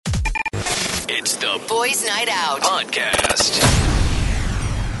It's the Boys Night Out podcast.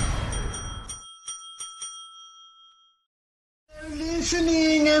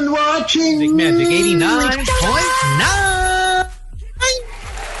 Listening and watching Big Magic 89.9.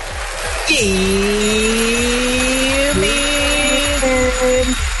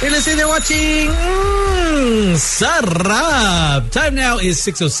 You're listening and watching Sarap. Time now is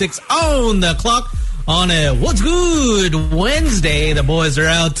 6:06 on the clock on a What's Good Wednesday. The boys are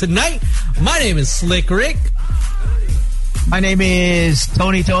out tonight. My name is Slick Rick. My name is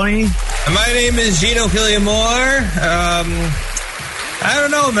Tony. My name is Gino Killiamore. I don't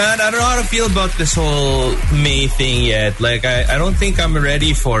know, man. I don't know how to feel about this whole May thing yet. Like, I don't think I'm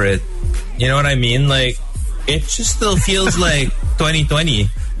ready for it. You know what I mean? Like, it just still feels like 2020.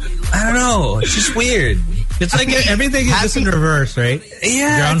 I don't know. It's just weird. It's like everything is just in reverse, right?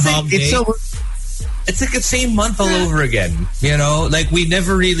 Yeah. Groundhog Day. It's like the same month all over again. You know? Like, we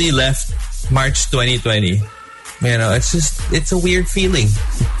never really left March 2020. You know, it's a weird feeling.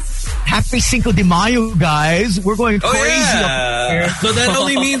 Happy Cinco de Mayo, guys. We're going crazy up here. So that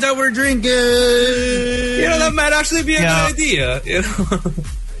only means that we're drinking. You know, that might actually be a good idea. You know?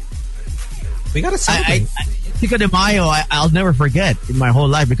 We gotta celebrate. Cinco de Mayo, I'll never forget in my whole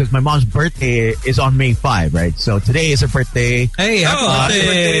life because my mom's birthday is on May 5, right? So today is her birthday. Hey, happy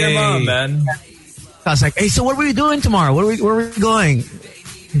birthday to your mom, man. I was like, hey, so what are we doing tomorrow? Where are we going?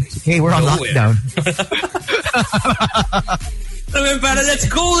 Okay, we're on lockdown. I mean, let's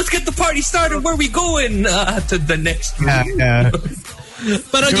go. Let's get the party started. Where are we going? To the next room. Yeah.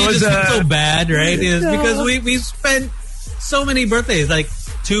 But I just feel so bad, right? Is because we spent so many birthdays, like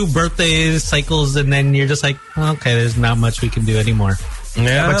 2 birthday cycles, and then you're just like, okay, there's not much we can do anymore.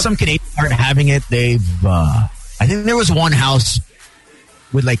 Yeah, but some Canadians aren't having it. They've, I think there was one house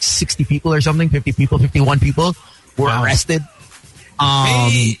with like 60 people or something, 50 people, 51 people were arrested.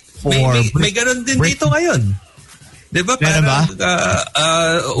 May ganun din dito ngayon. Diba? Parang,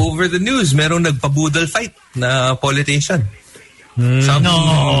 over the news, merong nagpabudal fight na politician.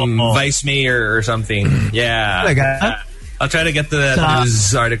 Some vice mayor or something. Yeah. I'll try to get to that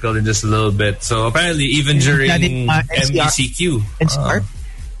news article in just a little bit. So apparently, even during MBCQ,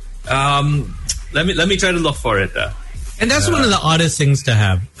 let me try to look for it. And that's one of the oddest things to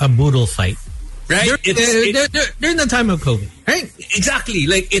have, a boodle fight. Right? During the time of COVID, right? Exactly.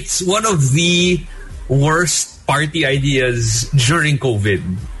 Like, it's one of the worst party ideas during COVID.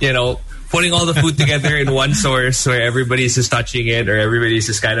 You know, putting all the food together in one source where everybody's just touching it or everybody's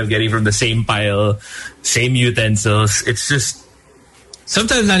just kind of getting from the same pile, same utensils. It's just...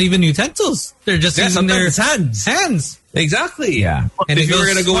 Sometimes not even utensils. They're just using their hands. Exactly. Yeah. And if you were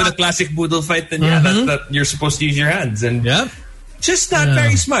going to go with a classic boodle fight, then that you're supposed to use your hands. And just not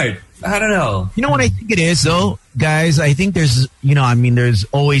very smart. I don't know. You know what I think it is, though, guys? I think there's, there's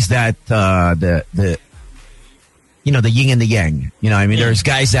always that, the yin and the yang. There's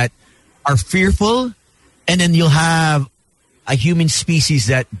guys that are fearful, and then you'll have a human species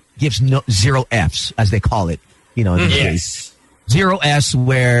that gives 0 Fs, as they call it. In this case. 0 Fs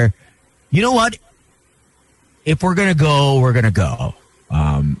where, you know what? If we're going to go, we're going to go.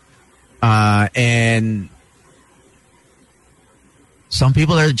 And some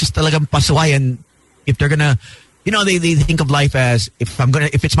people are just talagang pasaway, and if they're gonna, they think of life as if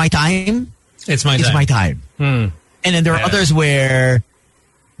it's my time, it's my time. And then there are others where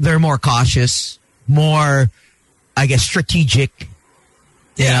they're more cautious, more, I guess, strategic.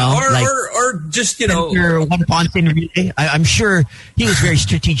 Or just Juan Ponce really. I'm sure he was very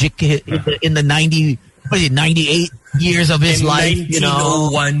strategic in the 98 years of his life.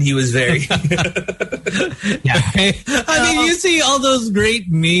 1901, he was very. I mean, you see all those great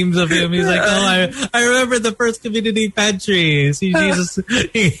memes of him. He's like, I remember the first community pantry. See, Jesus,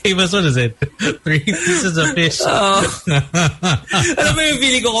 he gave us, what is it? 3 pieces of fish. Alam mo yung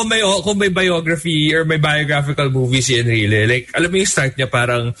feeling ko kung may biography or may biographical movie si Enrile. Like, alam mo yung start niya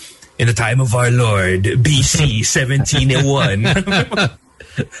parang, in the time of our Lord, BC 1701.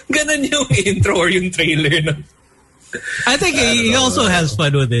 Ganon yung intro or yung trailer. I think he also has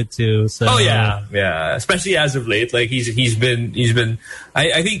fun with it too. So. Oh yeah. Especially as of late, like he's been.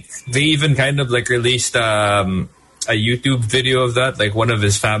 I think they even kind of like released a YouTube video of that, like one of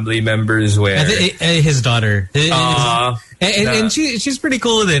his family members where his daughter, and she's pretty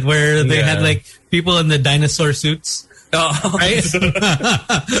cool with it. Where they had like people in the dinosaur suits. Right?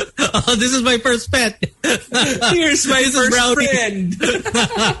 Oh, this is my first pet. Here's my first friend.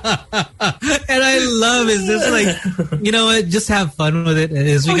 And I love it. It's like, you know what? Just have fun with it.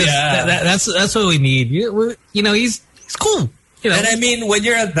 It's because that's what we need. He's cool. You know. And I mean, when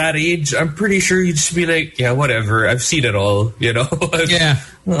you're at that age, I'm pretty sure you'd just be like, yeah, whatever. I've seen it all, you know? Yeah.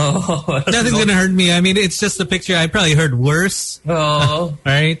 Nothing's going to hurt me. I mean, it's just a picture. I probably heard worse. Oh.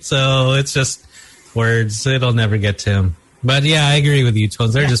 Right? So it's just words. It'll never get to him. But yeah, I agree with you,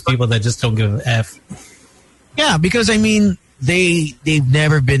 Tones. They're just people that just don't give an F. Yeah, because I mean, they've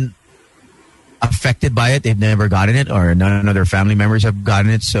never been affected by it. They've never gotten it, or none of their family members have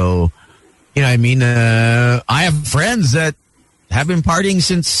gotten it. So, you know what I mean? I have friends that have been partying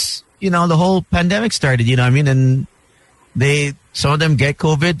since, you know, the whole pandemic started, you know what I mean? And some of them get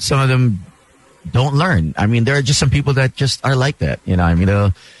COVID, some of them don't learn. I mean, there are just some people that just are like that, you know what I mean?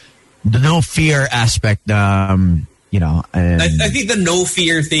 The no fear aspect, you know. And I think the no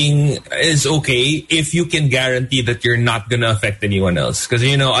fear thing is okay if you can guarantee that you're not going to affect anyone else. Because,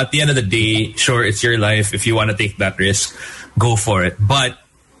 you know, at the end of the day, sure, it's your life. If you want to take that risk, go for it. But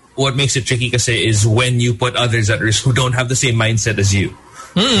what makes it tricky kasi is when you put others at risk who don't have the same mindset as you.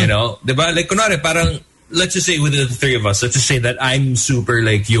 You know? Diba? Like, kunwari, parang, let's just say within the three of us, let's just say that I'm super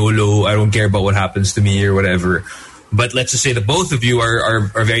like YOLO, I don't care about what happens to me or whatever. But let's just say that both of you are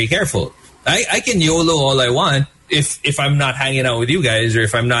very careful. I can YOLO all I want if I'm not hanging out with you guys, or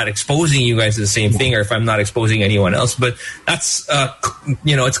if I'm not exposing you guys to the same thing, or if I'm not exposing anyone else. But that's,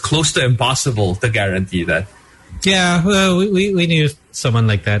 you know, it's close to impossible to guarantee that. Yeah, well, we knew someone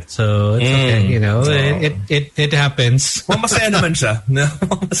like that, so it's okay. You know, it happens. Masaya naman siya. No,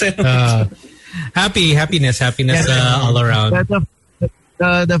 masaya naman siya. Happiness all around.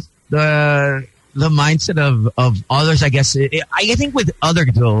 The mindset of others, I guess. I think with other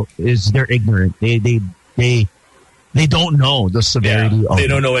though is they're ignorant. They don't know the severity of they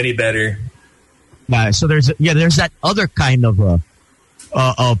don't know any better. So there's that other kind of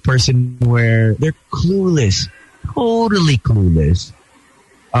a person where they're clueless, totally clueless,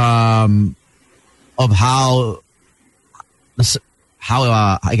 of how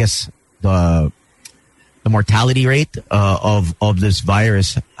I guess the mortality rate of this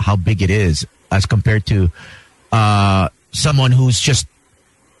virus, how big it is as compared to someone who's just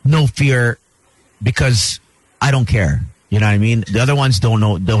no fear because I don't care. You know what I mean? The other ones don't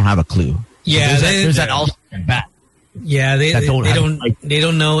have a clue. Yeah, so there's that also bad. Yeah, they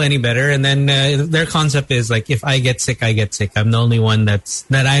don't know any better, and then their concept is like, if I get sick, I get sick. I'm the only one that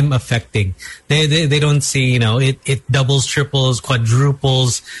I'm affecting. They don't see, you know, it doubles, triples,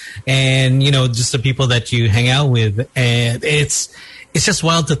 quadruples, and you know, just the people that you hang out with, and it's just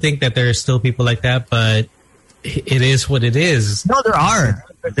wild to think that there are still people like that, but it is what it is. No, there are.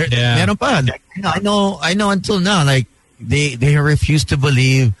 Meron pa. I know until now, like they refuse to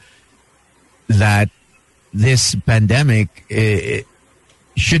believe that this pandemic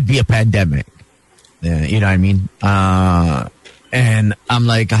should be a pandemic. You know what I mean? And I'm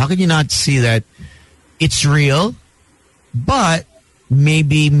like, how can you not see that it's real? But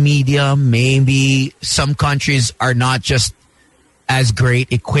maybe media, maybe some countries are not just as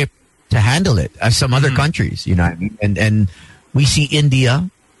great equipped to handle it as some other countries. You know what I mean? And we see India,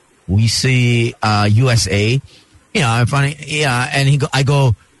 we see USA. You know, I'm funny. Yeah, and I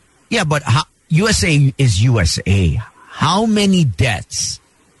go, yeah, but how? USA is USA. How many deaths?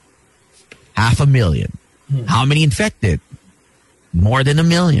 500,000. How many infected? More than 1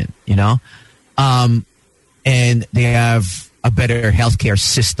 million, you know? And they have a better healthcare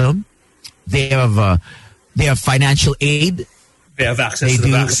system. They have financial aid. They have access to the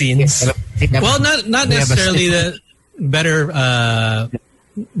vaccines. Well, not necessarily the better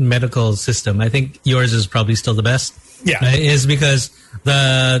medical system. I think yours is probably still the best. Yeah. Is because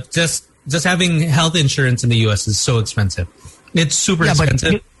just having health insurance in the U.S. is so expensive. It's super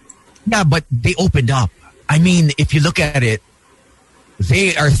expensive. But they opened up. I mean, if you look at it,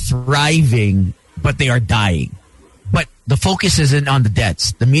 they are thriving, but they are dying. But the focus isn't on the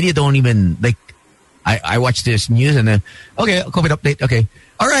deaths. The media don't even, like, I watched this news and then, okay, COVID update, okay.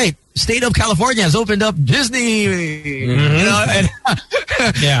 All right, state of California has opened up Disney. You know, and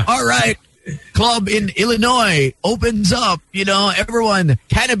all right. Club in Illinois opens up, you know, everyone,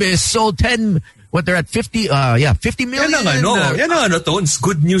 cannabis sold 10, what they're at 50 million. It's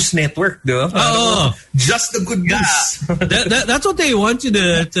Good News Network, though. Just the good news. That's what they want you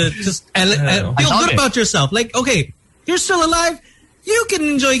to just feel good about yourself. Like, okay, you're still alive, you can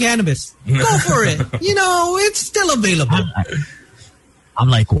enjoy cannabis. Go for it. You know, it's still available. I'm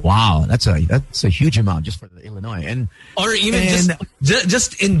like, wow, that's a huge amount just for the Illinois, or even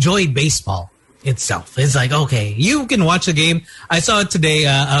just enjoy baseball itself. It's like, okay, you can watch a game. I saw it today.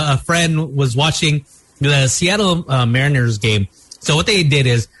 A friend was watching the Seattle Mariners game. So what they did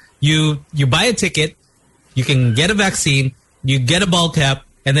is you buy a ticket, you can get a vaccine, you get a ball cap,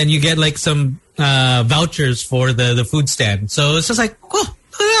 and then you get like some vouchers for the food stand. So it's just like, oh, look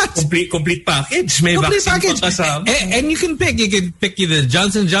at that. Complete package. May complete package. And you can pick. You can pick either the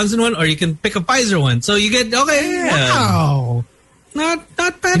Johnson & Johnson one or you can pick a Pfizer one. So you get, wow. Not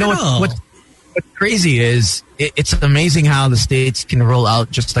bad at all. What's crazy is it's amazing how the states can roll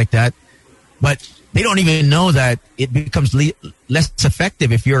out just like that. But they don't even know that it becomes less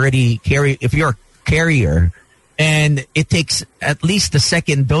effective if you're a carrier. And it takes at least the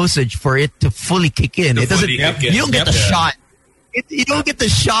second dosage for it to fully kick in. You don't get the shot. You don't get the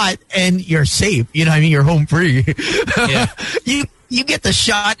shot and you're safe. You know what I mean? You're home free. Yeah. You get the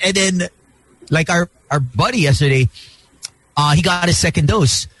shot and then, like our buddy yesterday, he got his second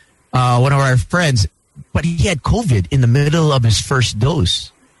dose. One of our friends, but he had COVID in the middle of his first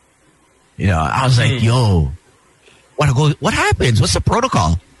dose. You know, I was like, yo, what happens? What's the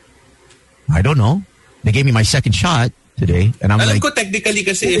protocol? I don't know. They gave me my second shot today, and I'm like, ko technically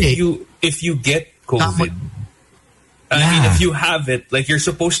kasi if you get COVID, I mean, if you have it, like you're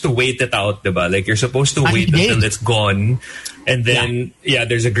supposed to wait it out, diba? Like you're supposed to wait until it's gone, and then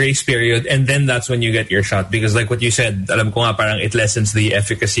there's a grace period, and then that's when you get your shot. Because like what you said, alam ko nga parang it lessens the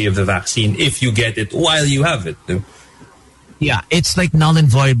efficacy of the vaccine if you get it while you have it. Yeah, it's like null and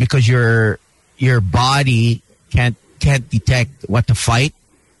void because your body can't detect what to fight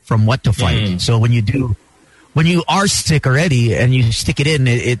from what to fight. So when you are sick already and you stick it in,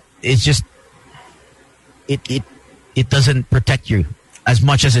 it's just it doesn't protect you as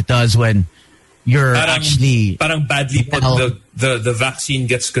much as it does when you're actually badly put. The vaccine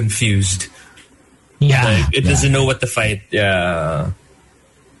gets confused. Yeah, like, it doesn't know what to fight. Yeah.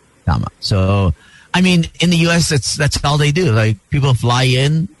 So, I mean, in the U.S., that's all they do. Like people fly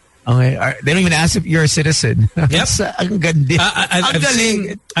in. Okay, they don't even ask if you're a citizen. Yep.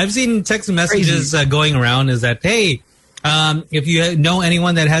 I've seen text messages going around is that, hey, if you know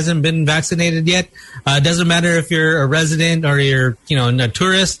anyone that hasn't been vaccinated yet, doesn't matter if you're a resident or you're, a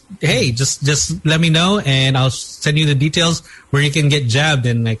tourist. Hey, just let me know and I'll send you the details where you can get jabbed.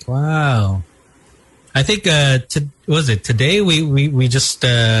 And like, wow. I think, was it today? We just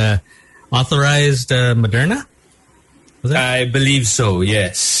authorized Moderna. I believe so,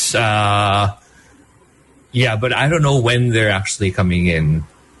 yes. Yeah, but I don't know when they're actually coming in.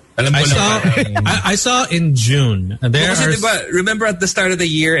 I saw in June. Remember at the start of the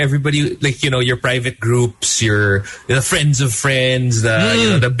year, everybody, like, your private groups, the friends of friends,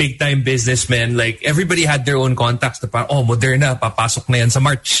 the big time businessmen, like everybody had their own contacts. Moderna, papasok na yan sa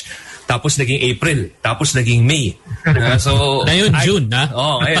March. Tapos naging April. Tapos naging May. So ngayon June na.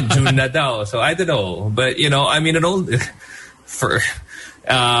 Ngayon June na daw. So I don't know, but I mean,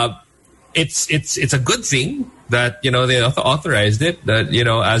 it's a good thing that they authorized it. That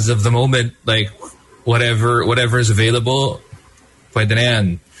as of the moment, like whatever is available, pwede na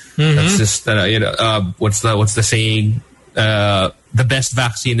yan. That's just what's the saying? The best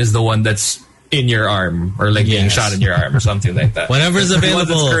vaccine is the one that's in your arm or like being shot in your arm or something like that. Whatever's available.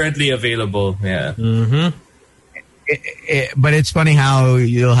 The one that's currently available. Yeah. Mm-hmm. But it's funny how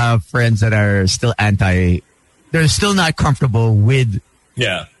you'll have friends that are still they're still not comfortable with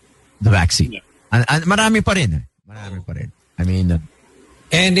the vaccine. Yeah. And marami pa rin. I mean,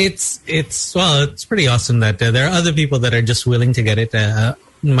 and it's pretty awesome that there are other people that are just willing to get it.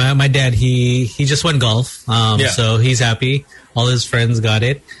 My dad, he just went golf. So he's happy. All his friends got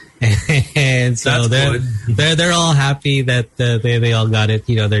it. And so they're all happy that they all got it.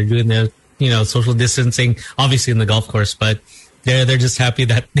 They're doing their social distancing, obviously in the golf course, but they're just happy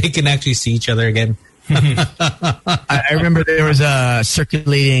that they can actually see each other again. I remember there was a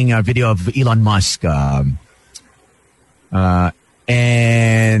circulating video of Elon Musk and a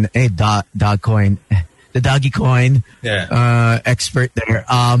Dogecoin, the Dogecoin expert there,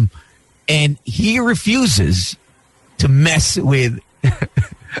 and he refuses to mess with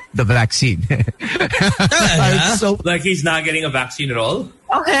the vaccine. So, like he's not getting a vaccine at all?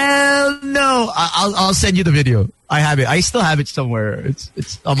 Oh, hell no. I'll send you the video. I have it. I still have it somewhere.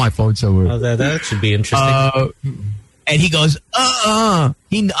 It's on my phone somewhere. Oh, that should be interesting. And he goes,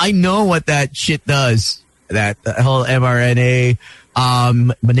 I know what that shit does. That whole mRNA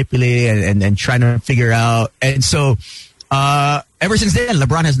manipulating and trying to figure out. And so ever since then,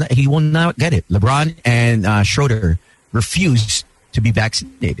 LeBron he will not get it. LeBron and Schroeder refused to be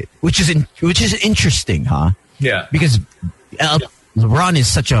vaccinated, which is interesting, huh? Yeah. Because LeBron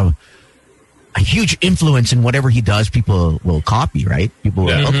is such a huge influence in whatever he does. People will copy, right? People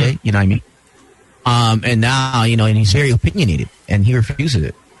will, okay, you know what I mean? And now, and he's very opinionated, and he refuses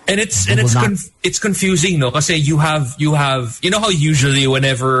it. And it's confusing, no? Kasi you have you know how usually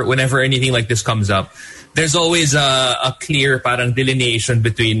whenever anything like this comes up, there's always a clear parang delineation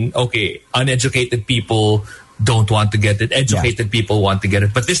between, okay, uneducated people don't want to get it, educated people want to get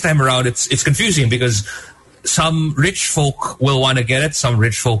it. But this time around, it's confusing because some rich folk will want to get it, some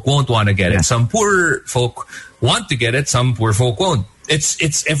rich folk won't want to get it. Some poor folk want to get it, some poor folk won't. It's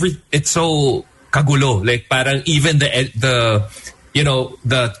so kagulo. Like parang even the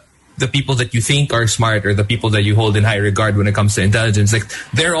people that you think are smart or the people that you hold in high regard when it comes to intelligence, like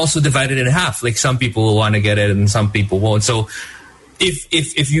they're also divided in half. Like some people will want to get it and some people won't. So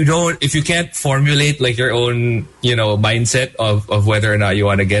if you can't formulate like your own, mindset of whether or not you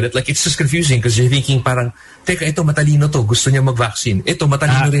want to get it, like it's just confusing because you're thinking parang, teka, ito matalino to, gusto niya mag-vaccine. Ito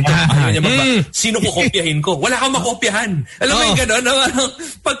matalino rin to, ayaw niya mag-vaccine. Sino ko kopyahin ko? Wala kang makopyahan. Alam mo yung gano'n?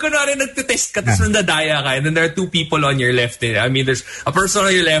 Pag kunwari nagtitest ka, tapos nandadaya ka, and then there are two people on your left. I mean, there's a person on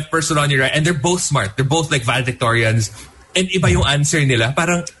your left, person on your right, and they're both smart. They're both like valedictorians. And iba yung answer nila.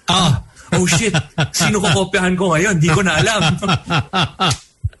 Parang, oh shit, sino ko kopyahan ko ngayon? Di ko na alam.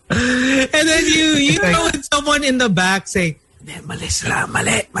 And then you know with someone in the back saying, mali sila,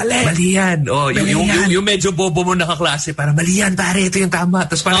 mali. Mali yan. Oh, yung medyo bobo mo nakaklase, parang mali yan, pare, ito yung tama.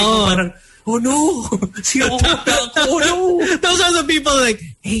 Tapos parang, oh no, sino ko kopyahan ko? Oh no. Those are the people like,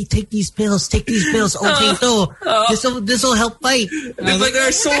 hey, take these pills. Okay, this will help fight. Like there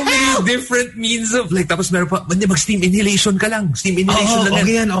are so many different means of, like, tapos meron pa, mag-steam inhalation ka lang. Steam inhalation lang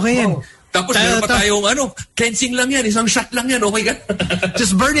yan. Okay yan. Tapos meron pa tayong cleansing lang yan, isang shot lang yan, okay ka?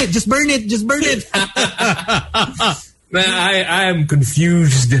 Just burn it. Man, I am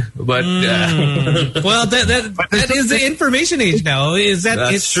confused, but well, that is the information age now. Is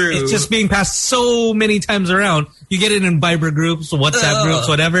that it's true? It's just being passed so many times around. You get it in Viber groups, WhatsApp groups,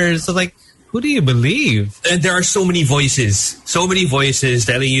 whatever. So like, who do you believe? And there are so many voices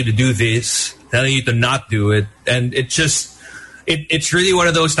telling you to do this, telling you to not do it, and it's really one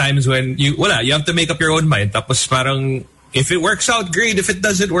of those times when you have to make up your own mind. Tapos parang if it works out, great. If it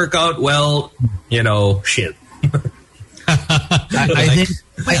doesn't work out, well, shit.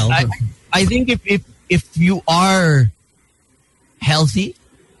 I think if you are healthy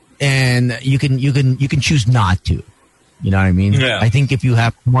and you can choose not to, you know what I mean? Yeah. I think if you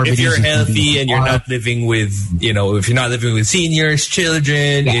have morbidity, if you're healthy and you're not living with, if you're not living with seniors,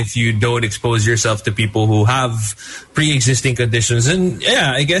 children, if you don't expose yourself to people who have pre-existing conditions, and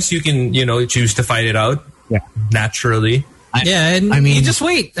I guess you can, choose to fight it out naturally. You just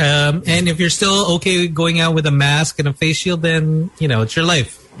wait. And if you're still okay going out with a mask and a face shield, then, it's your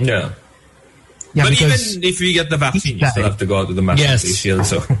life. Yeah. But even if you get the vaccine, you still have to go out with the mask and face shield.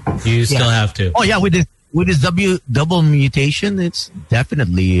 So you still have to. Oh, yeah. With this double mutation, it's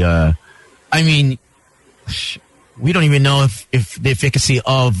definitely, we don't even know if the efficacy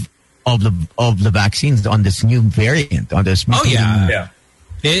of the vaccines on this new variant, on this mutating. Oh, yeah.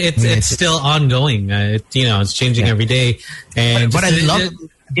 It's still ongoing. It's changing every day. And what I love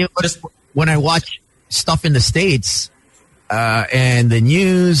when I watch stuff in the States and the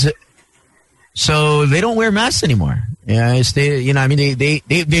news, so they don't wear masks anymore. Yeah,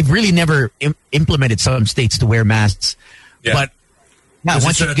 they've really never implemented some states to wear masks. Yeah. But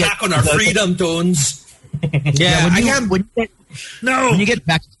once you get on our freedom tones. When you get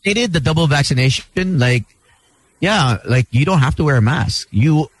vaccinated, the double vaccination, like you don't have to wear a mask.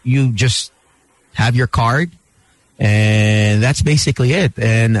 You just have your card, and that's basically it.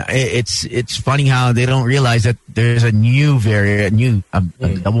 And it's funny how they don't realize that there's a new variant, a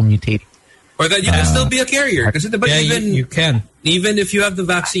double mutated. Or that you can still be a carrier. You can. Even if you have the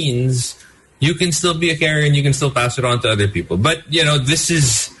vaccines, you can still be a carrier and you can still pass it on to other people. But, this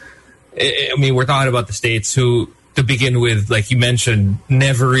is, we're talking about the States who, to begin with, like you mentioned,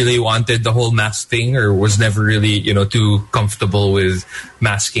 never really wanted the whole mask thing or was never really, too comfortable with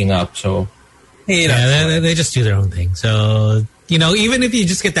masking up. So, they just do their own thing. So, even if you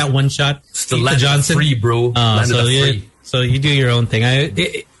just get that one shot, still land Johnson free, bro. So you do your own thing.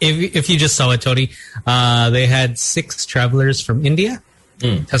 If you just saw it, Tony, they had 6 travelers from India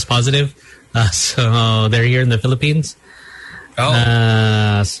test positive. So they're here in the Philippines.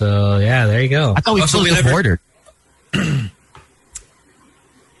 Oh. So yeah, there you go. I thought we closed the border.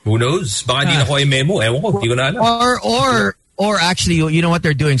 Who knows? Baka hindi na ko yung memo. Ewan ko, hindi ko na alam. Or actually, you know what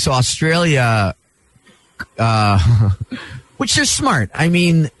they're doing? So Australia, which they're smart.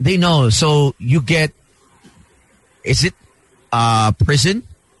 They know. So you get, is it prison?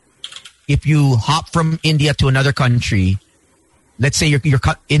 If you hop from India to another country, let's say your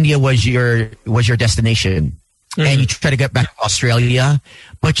India was your destination, and you try to get back to Australia,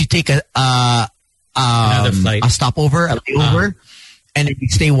 but you take another flight, a stopover, a layover, and then you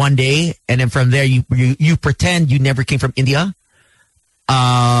stay 1 day, and then from there you pretend you never came from India.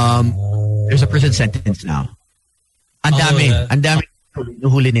 There's a prison sentence now. Ang dami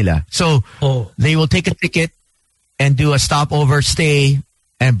huli nila. So they will take a ticket and do a stopover, stay,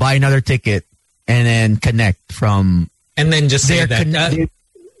 and buy another ticket, and then connect from. And then just say that they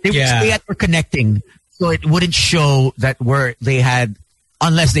would stay at for connecting, so it wouldn't show that where they had,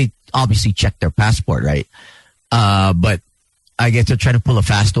 unless they obviously checked their passport, right? But I guess they're trying to pull a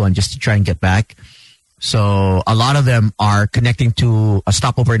fast one just to try and get back. So a lot of them are connecting to a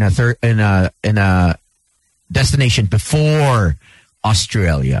stopover in a destination before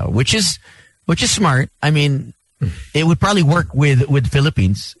Australia, which is smart. I mean, it would probably work with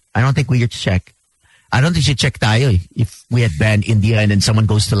Philippines. I don't think we should check. I don't think we should check tayo if we had banned India and then someone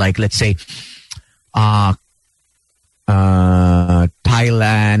goes to, like, let's say,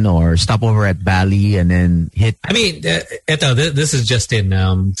 Thailand or stop over at Bali and then hit. I mean, Eto, this is just in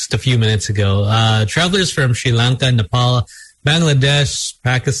just a few minutes ago. Travelers from Sri Lanka, Nepal, Bangladesh,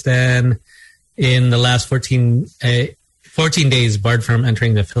 Pakistan in the last 14 days barred from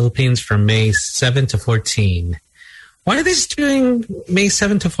entering the Philippines from May 7 to 14. Why are they just doing May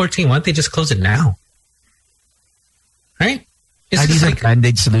 7 to 14? Why don't they just close it now? Right? These are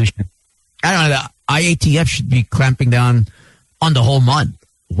band-aid solution. I don't know. The IATF should be clamping down on the whole month.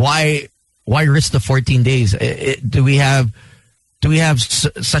 Why risk the 14 days? Do we have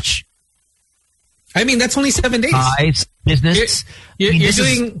such? I mean, that's only 7 days. Business. You're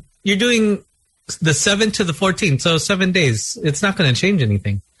doing the 7 to the 14, so 7 days. It's not going to change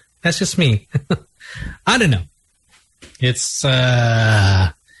anything. That's just me. I don't know. It's for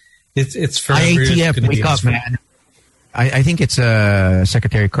IATF. Wake up, man. I think it's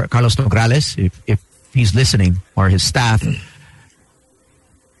Secretary Carlos Nograles, if he's listening, or his staff.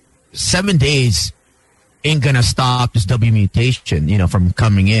 7 days ain't gonna stop this W mutation, from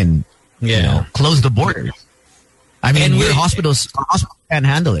coming in. Yeah, close the borders. I mean, your hospitals can't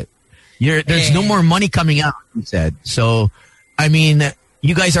handle it. There's no more money coming out, he said. So, I mean,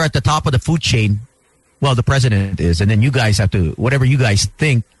 you guys are at the top of the food chain. Well, the president is, and then you guys have to, whatever you guys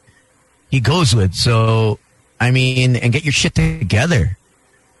think, he goes with. So, I mean, and get your shit together.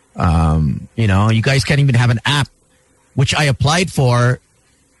 You guys can't even have an app, which I applied for,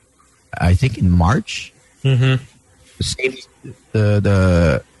 I think in March. Mm-hmm.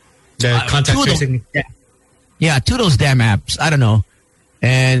 The contact tracing. Yeah, two of those damn apps. I don't know.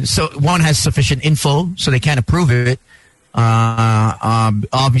 And so one has sufficient info, so they can't approve it.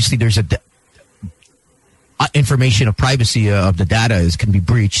 Obviously, there's information of privacy of the data can be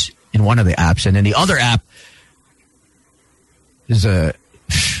breached in one of the apps, and then the other app is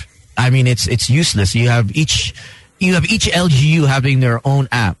it's useless. You have each LGU having their own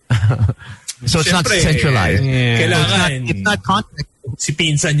app, so it's not centralized. It's not contact. Si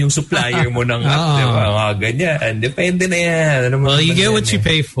pinsan yung supplier mo ng app, diba? Ganyan. Depende na yan. Well, you get what you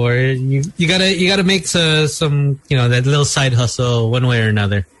pay for. You gotta make some that little side hustle one way or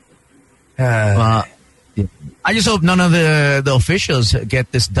another. I just hope none of the officials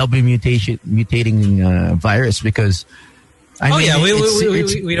get this double mutating virus, because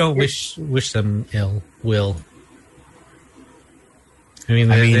we don't wish them ill will. I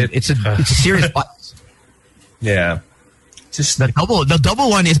mean it's a serious virus. Yeah. Just the double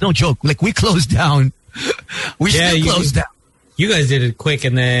one is no joke. Like, we closed down. We still closed down. You guys did it quick,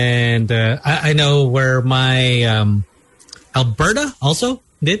 and then I know where my Alberta also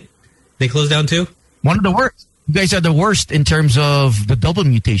did. They closed down too. One of the worst. You guys are the worst in terms of the double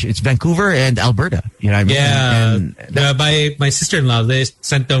mutation. It's Vancouver and Alberta. You know what I mean? Yeah. By my sister-in-law, they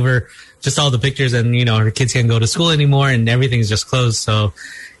sent over just all the pictures, and her kids can't go to school anymore, and everything's just closed. So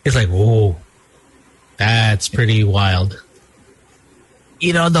it's like, whoa, that's pretty wild.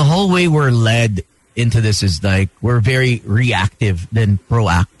 The whole way we're led into this is like we're very reactive than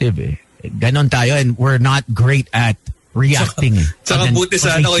proactive. Ganon tayo, and we're not great at reacting. Saka buti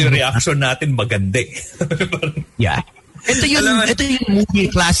sana ko yung reaction natin maganda. Yeah. Ito yung movie,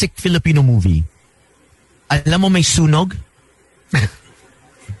 classic Filipino movie. Alam mo, may sunog.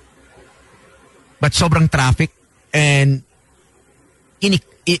 But sobrang traffic, and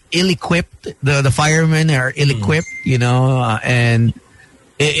ill-equipped. The firemen are ill-equipped, and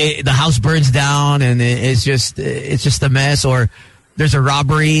the house burns down, and it's just a mess. Or there's a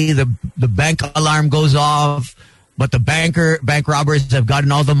robbery, the bank alarm goes off, but the bank robbers have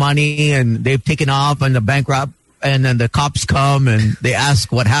gotten all the money and they've taken off, and and then the cops come and they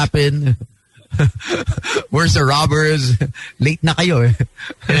ask what happened. Where's the robbers? Late na kayo eh.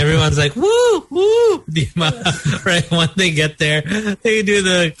 And everyone's like, woo, woo. Right, when they get there, they do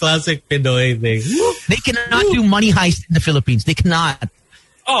the classic Pinoy thing. Woo, they cannot do money heist in the Philippines. They cannot.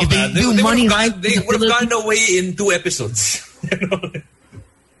 Oh, if man, they money heist, they would have gone away in 2 episodes.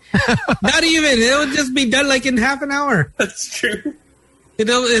 Not even. It would just be done like in half an hour. That's true.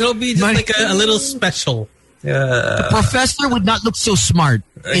 It'll be just like a little special. The professor would not look so smart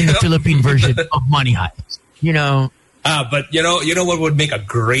in the Philippine version of Money Heist. But you know what would make a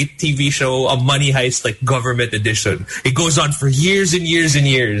great TV show? A Money Heist like government edition. It goes on for years and years and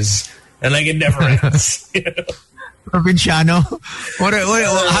years, and like it never ends. Provinciano.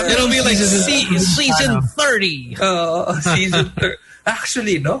 It'll be like season 30. Season 30.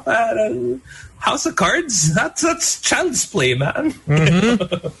 Actually, no. House of Cards? That's child's play, man.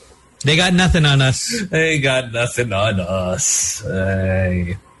 Mm-hmm. They got nothing on us. They got nothing on us.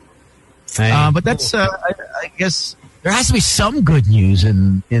 But that's, I guess, there has to be some good news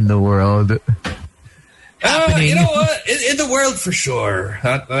in the world. You know what? In the world, for sure.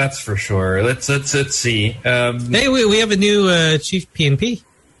 That's for sure. Let's see. Hey, we have a new chief PNP.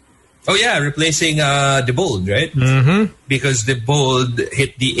 Oh yeah, replacing DeBold, right? Mm-hmm. Because DeBold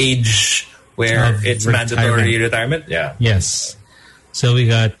hit the age where it's mandatory retirement. Yeah. Yes. So we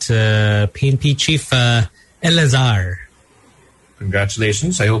got PNP Chief Elazar.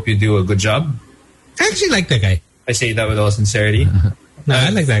 Congratulations. I hope you do a good job. I actually like that guy. I say that with all sincerity. No, I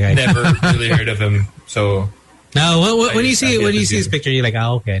like that guy. Never really heard of him. So no, when you see his picture, you're like,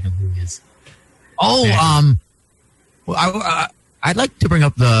 okay, I know who he is. Oh, I'd like to bring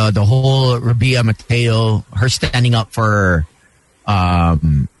up the whole Rabia Mateo, her standing up for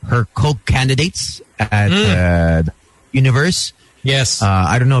her co-candidates at the Universe. Yes.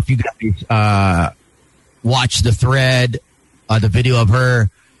 I don't know if you guys watched the thread, the video of her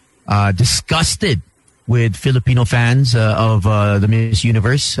disgusted with Filipino fans of the Miss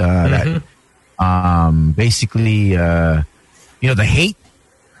Universe. That basically, the hate.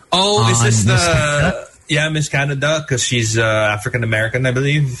 Oh, is this the... Yeah, Miss Canada, because she's African-American, I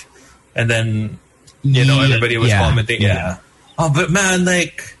believe. And then, everybody was commenting. Yeah. Oh, but man,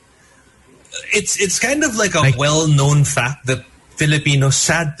 like, it's kind of like a well-known fact that Filipinos,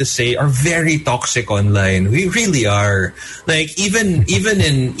 sad to say, are very toxic online. We really are. Like, even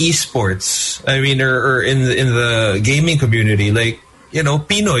in esports, I mean, or in the gaming community, like,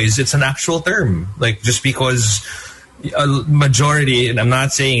 Pinoys, it's an actual term. Like, just because... a majority, and I'm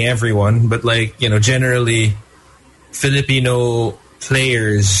not saying everyone, but generally Filipino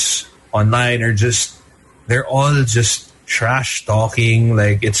players online are they're all just trash talking.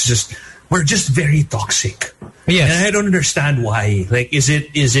 Like, it's just, we're just very toxic. Yes. And I don't understand why. Like, does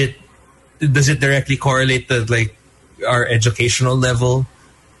it directly correlate to our educational level,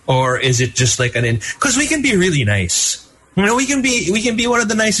 or is it just because we can be really nice. We can be one of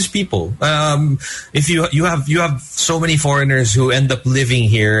the nicest people. If you have so many foreigners who end up living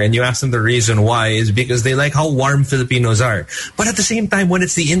here, and you ask them the reason why is because they like how warm Filipinos are. But at the same time, when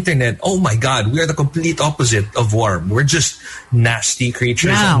it's the internet, oh my God, we are the complete opposite of warm. We're just nasty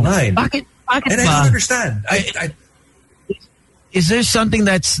creatures online. And I don't understand. Is there something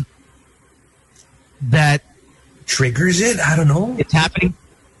that triggers it? I don't know. It's happening.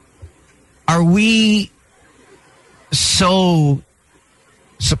 Are we so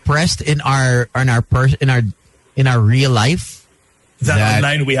suppressed in our real life that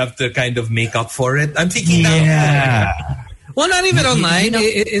online we have to kind of make up for it? I'm thinking well, not even online.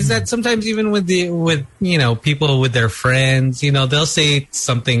 Is that sometimes even with people with their friends, they'll say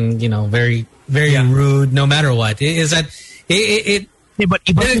something very very rude no matter what. Is that it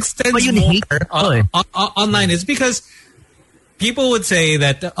extends more online is because people would say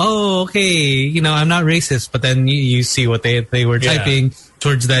that, oh, okay, I'm not racist, but then you see what they were typing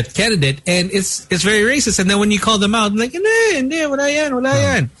towards that candidate, and it's very racist. And then when you call them out, like, hindi, wala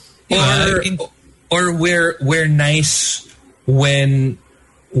yan. Or we're nice when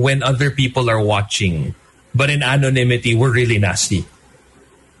other people are watching, but in anonymity, we're really nasty.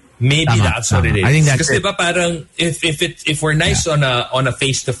 Maybe that's what it is. I think that's it. Parang if we're nice on a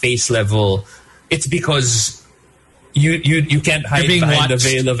face-to-face level, it's because you can't hide behind the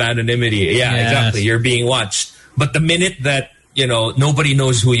veil of anonymity. Yeah, yes. Exactly. You're being watched. But the minute that, nobody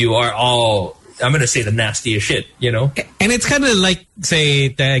knows who you are, I'm going to say the nastiest shit, And it's kind of like,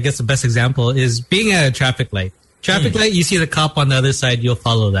 say, I guess the best example is being at a traffic light. Traffic light, you see the cop on the other side, you'll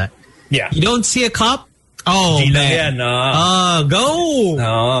follow that. Yeah. You don't see a cop? Oh, man. Go!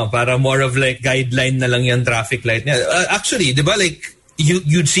 No, para more of guideline na lang yung traffic light. Actually, di ba,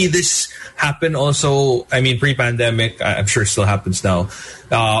 you'd see this happen also, I mean, pre-pandemic, I'm sure it still happens now.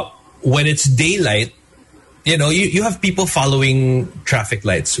 when it's daylight, you know, you have people following traffic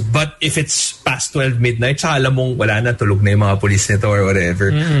lights. But if it's past 12 midnight, tsaka alam mong wala na, tulog na yung mga police nito or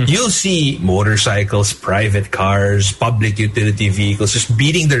whatever, you'll see motorcycles, private cars, public utility vehicles just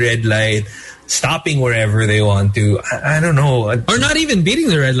beating the red light, stopping wherever they want to. I don't know. Or not even beating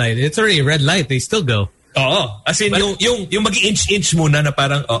the red light. It's already a red light. They still go. Oo. As in, yung mag-inch muna na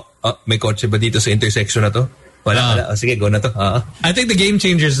parang, may kotse ba dito sa intersection na to? Wala. Sige, go na to. I think the game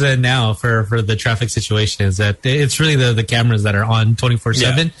changers now for the traffic situation is that it's really the cameras that are on 24/7.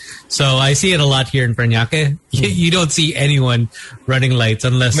 Yeah. So I see it a lot here in Parañaque. You don't see anyone running lights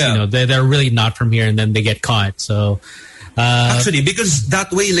unless you know they're really not from here, and then they get caught. So actually, because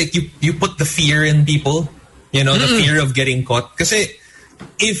that way, like you put the fear in people, you know, the fear of getting caught. Because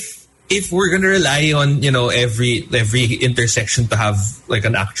if we're gonna rely on, you know, every intersection to have like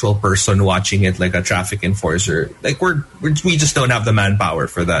an actual person watching it, like a traffic enforcer, like we just don't have the manpower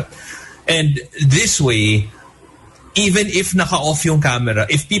for that. And this way, even if naka-off yung camera,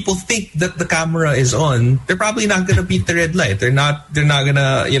 if people think that the camera is on, they're probably not gonna beat the red light. They're not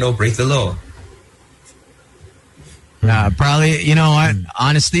gonna, you know, break the law. Probably, you know what?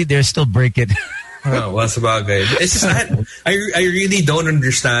 Honestly, they'll still break it. What's about guys? It's just I really don't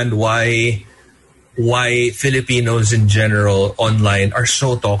understand why Filipinos in general online are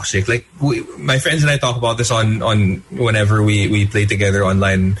so toxic. Like my friends and I talk about this on whenever we play together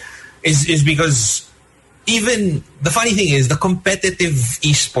online, is because even the funny thing is the competitive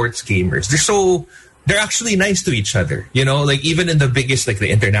esports gamers, they're actually nice to each other, you know, like even in the biggest, like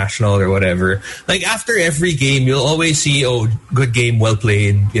the international or whatever, like after every game, you'll always see, oh, good game, well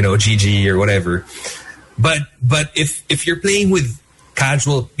played, you know, GG or whatever. But if you're playing with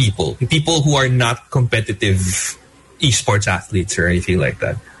casual people who are not competitive esports athletes or anything like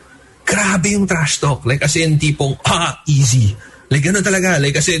that, grabe yung trash talk. Like as in tipong, easy. Like ano talaga,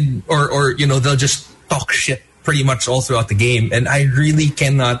 like as in, or you know, they'll just talk shit pretty much all throughout the game. And I really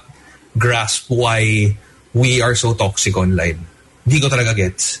cannot grasp why we are so toxic online. Hindi ko talaga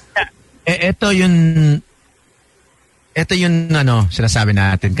gets. Ito yung sinasabi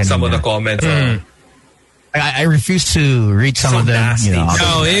natin kanina. Some of the comments. I refuse to read some of them. Nasty. You know,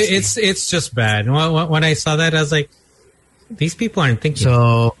 no, it's just bad. When I saw that, I was like, these people aren't thinking.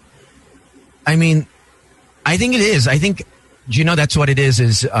 So, I mean, I think it is. I think, you know, that's what it is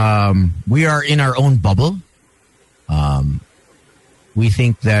we are in our own bubble. We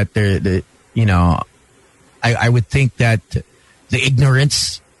think that you know, I would think that the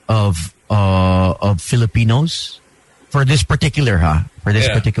ignorance of Filipinos for this particular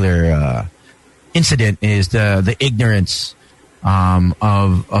incident is the ignorance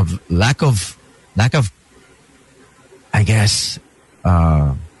of lack of I guess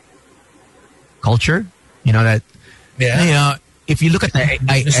culture. You know that. Yeah. You know, if you look at the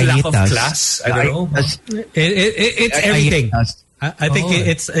lack of class, I don't know. It's everything. I think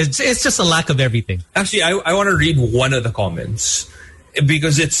it's just a lack of everything. Actually, I want to read one of the comments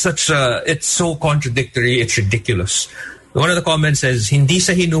because it's so contradictory. It's ridiculous. One of the comments says, "Hindi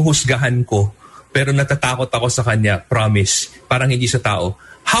sa hinuhusgahan ko, pero natatakot ako sa kanya. Promise, parang hindi sa tao."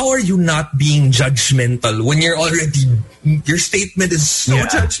 How are you not being judgmental when you're already, your statement is so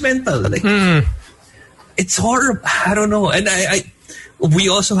judgmental? Like, it's horrible. I don't know. And we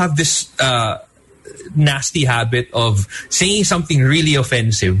also have this nasty habit of saying something really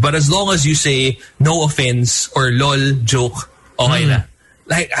offensive, but as long as you say no offense or lol joke, okay na.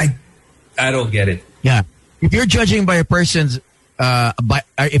 Like I don't get it. Yeah, if you're judging by a person's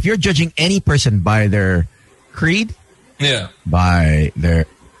if you're judging any person by their creed, by their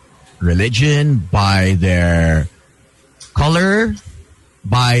religion, by their color,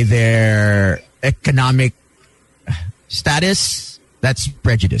 by their economic status, that's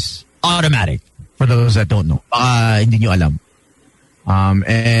prejudice. Automatic. For those that don't know. Hindi nyo alam.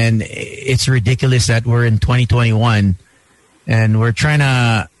 And it's ridiculous that we're in 2021 and we're trying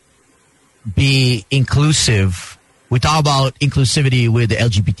to be inclusive. We talk about inclusivity with the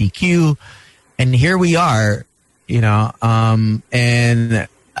LGBTQ, and here we are, you know, and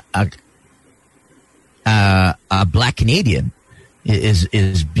a Black Canadian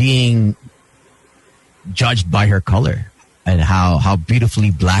is being judged by her color and how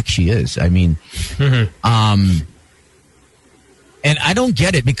beautifully Black she is. I mean, and I don't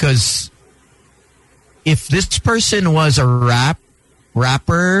get it, because if this person was a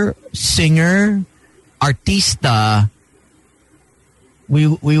rapper, singer, artista, we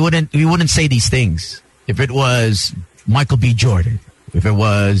wouldn't say these things. If it was Michael B. Jordan, if it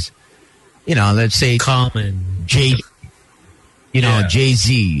was, you know, let's say Common, Jay-Z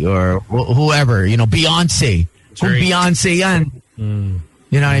or whoever, you know, Beyonce. Kung Beyonce yan,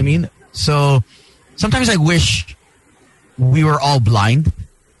 You know what I mean? So sometimes I wish we were all blind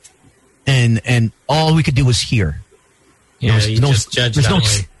and all we could do was hear. Yeah, there's no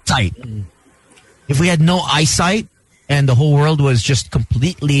sight. If we had no eyesight and the whole world was just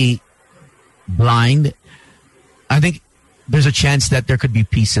completely blind, I think there's a chance that there could be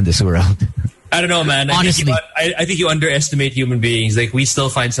peace in this world. I don't know, man. Honestly. I think you underestimate human beings. Like, we still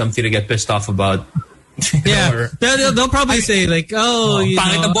find something to get pissed off about. Yeah, they'll probably say like,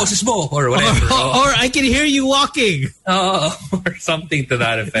 pangit ang boses mo, or whatever. Or I can hear you walking. Or something to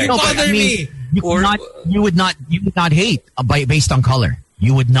that effect. Bother me. You would not hate based on color.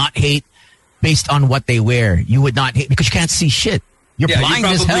 You would not hate based on what they wear. You would not hate because you can't see shit. You're blind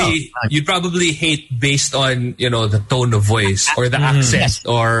as hell. You'd probably hate based on, the tone of voice or the accent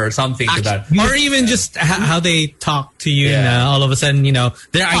or something to that. Or even just how they talk to you and all of a sudden,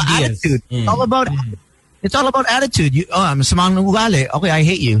 their ideas. Attitude. It's all about attitude. I'm samang ugali. Okay, I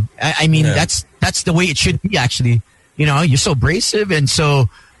hate you. I mean, that's the way it should be, actually. You're so abrasive and so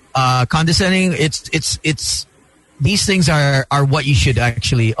condescending. It's these things are what you should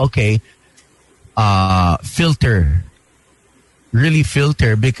actually, filter. Really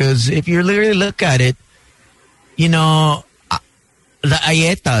filter, because if you really look at it, the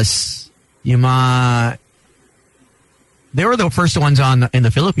Ayetas, they were the first ones in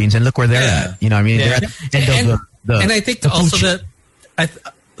the Philippines, and look where they're at. They're at the end of the and I think also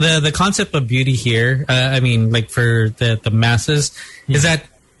the concept of beauty here, for the masses, is that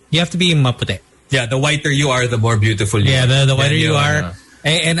you have to be maputi. Yeah, the whiter you are, the more beautiful you are. Yeah, the whiter you are.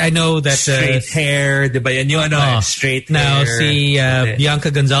 And I know that straight hair, diba yan straight hair. Now,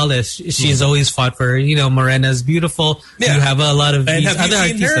 Bianca Gonzalez, she's always fought for, Morena's beautiful. Yeah. You have a lot of these other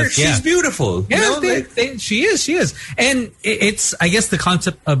artistas. She's beautiful. Yeah, she is. And it's, I guess, the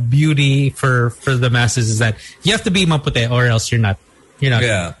concept of beauty for the masses is that you have to be maputi or else you're not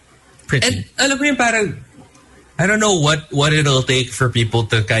pretty. And alam mo yun, parang, I don't know what it'll take for people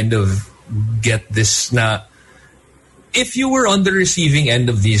to kind of get this na. If you were on the receiving end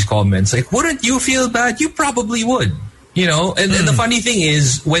of these comments, like, wouldn't you feel bad? You probably would, And the funny thing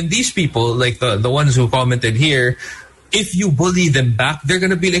is, when these people, like the ones who commented here, if you bully them back, they're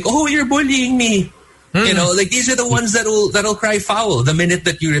gonna be like, "Oh, you're bullying me," Like, these are the ones that'll cry foul the minute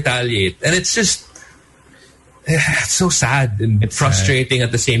that you retaliate, and it's just it's so sad and frustrating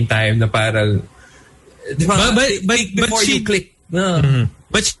at the same time. Na parang, but before you click,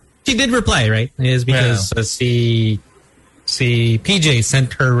 but she did reply, right? Is because PJ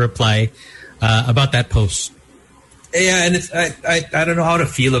sent her reply about that post. Yeah, and it's I don't know how to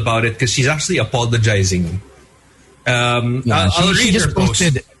feel about it because she's actually apologizing. I'll read her post.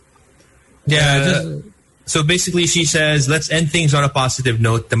 So basically she says, let's end things on a positive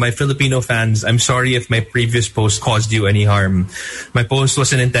note. To my Filipino fans, I'm sorry if my previous post caused you any harm. My post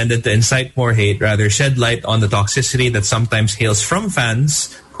wasn't intended to incite more hate, rather shed light on the toxicity that sometimes hails from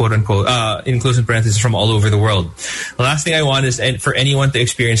fans, quote unquote, in close parentheses, from all over the world. The last thing I want is for anyone to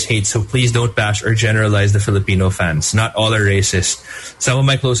experience hate, so please don't bash or generalize the Filipino fans. Not all are racist. Some of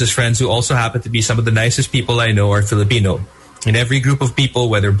my closest friends, who also happen to be some of the nicest people I know, are Filipino. In every group of people,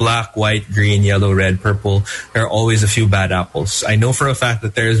 whether black, white, green, yellow, red, purple, there are always a few bad apples. I know for a fact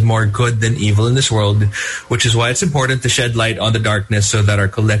that there is more good than evil in this world, which is why it's important to shed light on the darkness so that our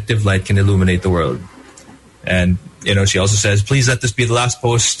collective light can illuminate the world. And, she also says, please let this be the last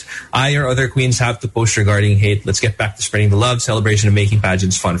post I or other queens have to post regarding hate. Let's get back to spreading the love, celebration, and making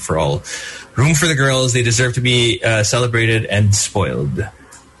pageants fun for all. Room for the girls. They deserve to be celebrated and spoiled.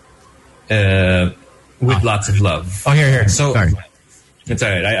 With lots of love. Oh, here. So, sorry. It's all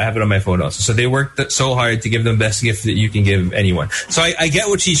right. I have it on my phone also. So they worked so hard to give them the best gift that you can give anyone. So I get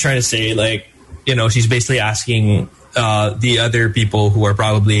what she's trying to say. Like, she's basically asking the other people who are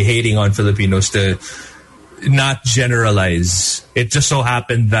probably hating on Filipinos to not generalize. It just so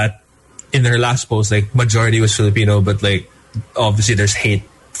happened that in her last post, like, majority was Filipino, but like, obviously there's hate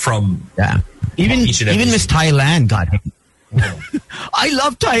from even Miss Thailand got hate. I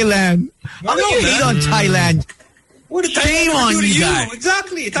love Thailand. I'm not hate on Thailand. What did Shame on you guys.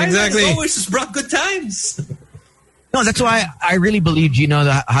 Exactly. Thailand always just brought good times. No, that's why I really believe,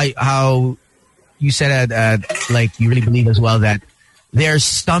 how you said like you really believe as well that there's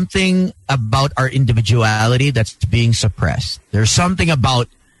something about our individuality that's being suppressed. There's something about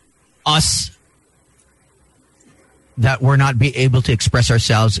us that we're not be able to express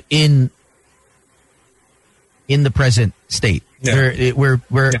ourselves in the present state. Yeah.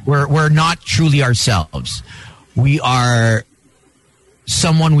 We're not truly ourselves. We are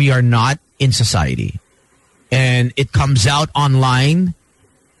someone we are not in society. And it comes out online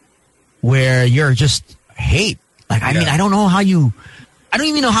where you're just hate. Like, I mean, I don't know how you I don't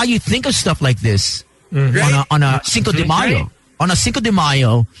even know how you think of stuff like this on a Cinco de Mayo. Right. On a Cinco de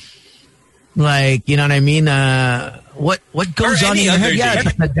Mayo, like, you know what I mean? What goes on in your head? Yeah,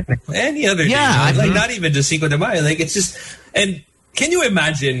 any other day. Yeah, like not even just Cinco de Mayo. Like, it's just, and can you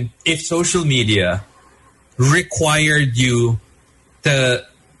imagine if social media required you to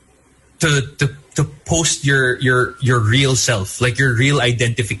post your real self, like your real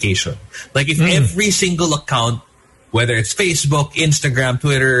identification? Like, if every single account, whether it's Facebook, Instagram,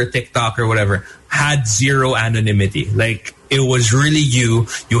 Twitter, TikTok, or whatever, had zero anonymity, like it was really you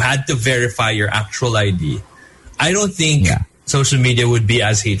had to verify your actual ID, I don't think social media would be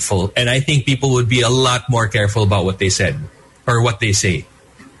as hateful. And I think people would be a lot more careful about what they said or what they say.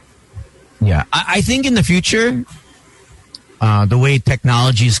 Yeah. I think in the future, the way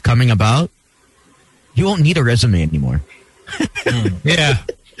technology is coming about, you won't need a resume anymore. Yeah.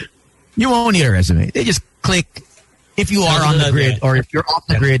 You won't need a resume. They just click. If you are on the grid, or if you're off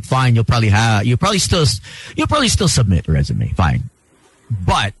the grid, fine. You'll probably still submit a resume, fine.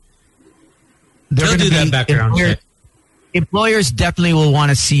 But they'll do that background check. Employers definitely will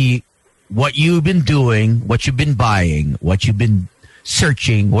want to see what you've been doing, what you've been buying, what you've been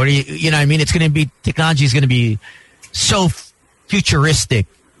searching. What are you know what I mean? It's going to be, technology is going to be so futuristic.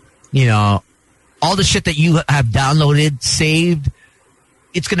 You know, all the shit that you have downloaded, saved,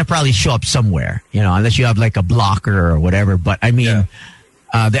 it's going to probably show up somewhere, you know, unless you have like a blocker or whatever. But I mean,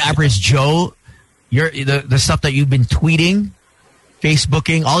 the average Joe, the stuff that you've been tweeting,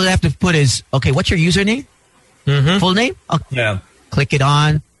 Facebooking, all you have to put is, okay, what's your username? Full name? Okay. Yeah. Click it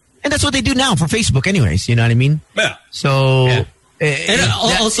on. And that's what they do now for Facebook anyways, you know what I mean? Yeah. So... Yeah. And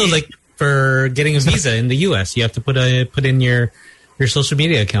also, like, for getting a visa in the U.S., you have to put in your social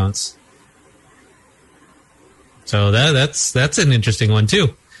media accounts. So that's an interesting one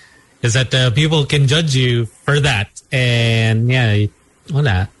too, is that people can judge you for that, and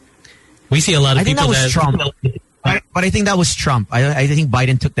that we see a lot of people that was Trump, but I think that was Trump. I think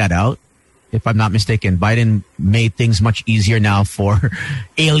Biden took that out, if I'm not mistaken. Biden made things much easier now for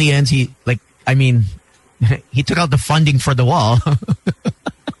aliens. He took out the funding for the wall.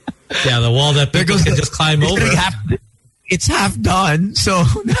 Yeah, the wall that people can just climb over. It's half done, so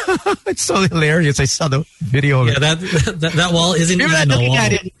it's so hilarious. I saw the video. Yeah, that wall isn't even a wall.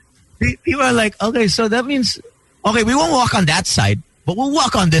 At it, people are like, okay, so that means, okay, we won't walk on that side, but we'll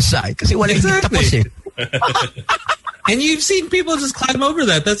walk on this side. Exactly. And you've seen people just climb over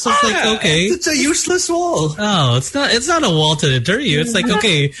that. That's just like, okay, it's a useless wall. Oh, it's not a wall to deter you. It's like,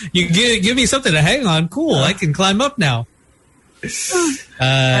 okay, you give me something to hang on. Cool, I can climb up now.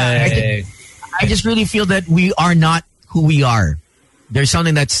 I just really feel that we are not who we are. There's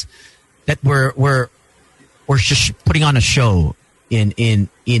something that we're just putting on a show in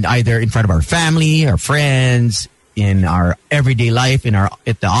either in front of our family, our friends, in our everyday life,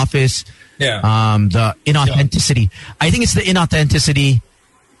 at the office. Yeah. The inauthenticity. I think it's the inauthenticity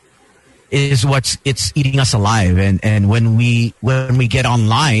is it's eating us alive. And when we get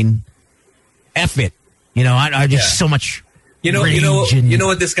online, F it. You know, I just so much. You know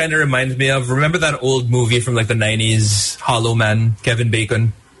what this kind of reminds me of? Remember that old movie from like the 90s, Hollow Man, Kevin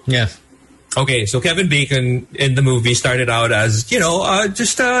Bacon? Yeah. Okay, so Kevin Bacon in the movie started out as,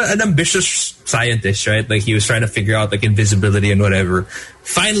 just an ambitious scientist, right? Like he was trying to figure out like invisibility and whatever.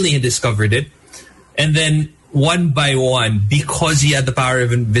 Finally, he discovered it. And then one by one, because he had the power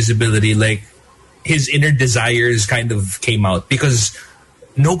of invisibility, like his inner desires kind of came out. Because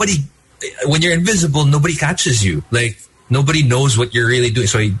when you're invisible, nobody catches you. Like, nobody knows what you're really doing.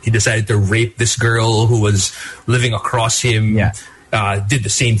 So he decided to rape this girl who was living across him. Yeah. Did the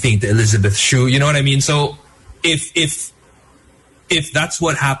same thing to Elizabeth Shue. You know what I mean? So if that's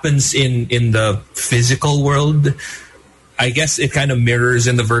what happens in the physical world, I guess it kind of mirrors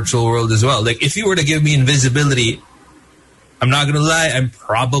in the virtual world as well. Like if you were to give me invisibility, I'm not going to lie, I'm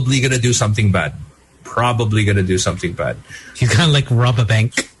probably going to do something bad. He's going to like rob a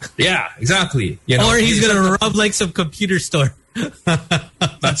bank. Yeah, exactly. Or he's going to rob like some computer store.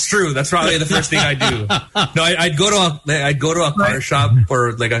 That's true. That's probably the first thing I do. No, I'd go to a car shop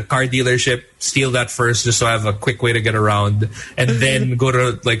or like a car dealership, steal that first just so I have a quick way to get around, and then go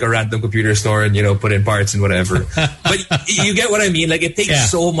to like a random computer store and put in parts and whatever. But you get what I mean? Like it takes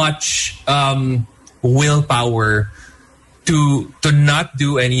so much willpower to not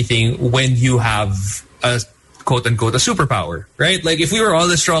do anything when you have a quote-unquote a superpower, right? Like if we were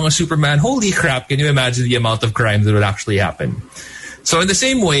all as strong as Superman, holy crap, can you imagine the amount of crime that would actually happen? So in the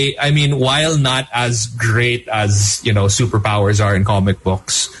same way, I mean, while not as great as, superpowers are in comic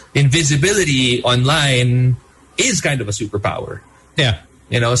books, invisibility online is kind of a superpower. Yeah.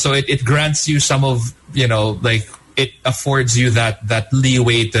 So it grants you some of, like it affords you that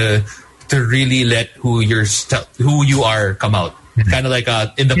leeway to really let who you are come out. Kind of like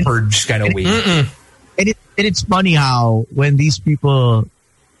in the purge kind of way. And it's funny how when these people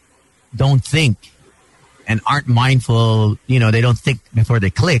don't think and aren't mindful, they don't think before they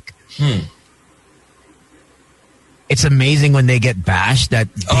click. It's amazing when they get bashed that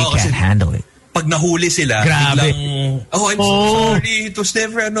they can't handle it. Pag nahuli sila, biglang, I'm so sorry. It was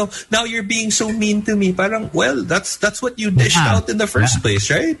never, now you're being so mean to me. Parang, well, that's what you dished out in the first place,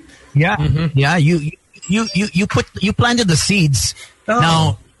 right? Yeah. Yeah. You planted the seeds.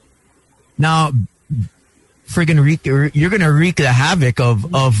 Now, friggin' you're gonna wreak the havoc of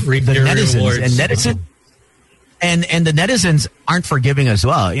the netizens and the netizens aren't forgiving as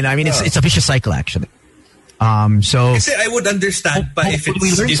well. It's a vicious cycle actually. So I would understand, but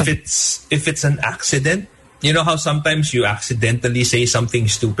if it's an accident, how sometimes you accidentally say something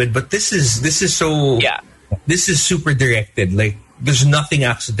stupid, but this is so this is super directed. Like there's nothing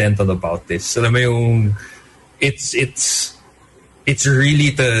accidental about this. Alam mo yung it's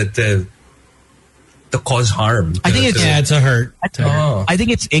really to cause harm. I think it's a hurt. I think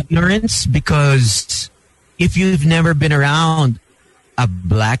it's ignorance because if you've never been around a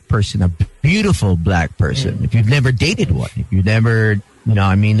black person, a beautiful black person, if you've never dated one, if you've never,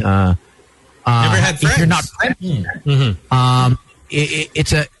 never had friends. If you're not friends,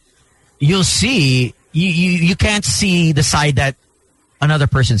 it's you'll see, you can't see the side that another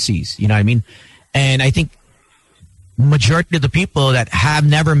person sees, you know what I mean? And I think majority of the people that have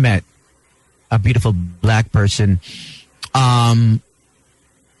never met a beautiful black person are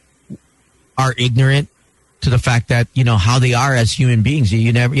ignorant to the fact that, how they are as human beings.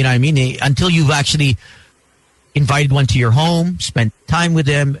 You never, you know what I mean? Until you've actually invited one to your home, spent time with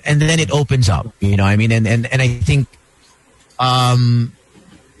them, and then it opens up, you know what I mean? And I think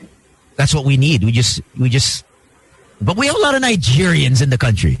that's what we need. But we have a lot of Nigerians in the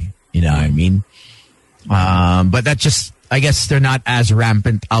country, you know what I mean? But that just, I guess they're not as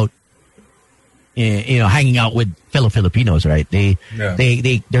rampant out, hanging out with fellow Filipinos, right?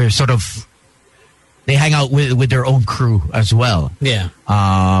 They're sort of, they hang out with their own crew as well. Yeah.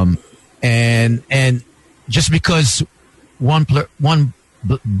 And just because one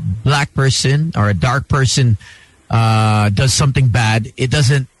black person or a dark person does something bad, it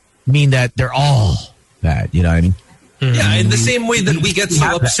doesn't mean that they're all bad. You know what I mean? Yeah, in the same way that we get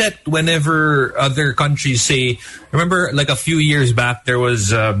so upset whenever other countries say, remember like a few years back, there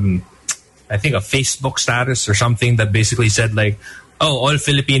was, I think a Facebook status or something that basically said like, oh, all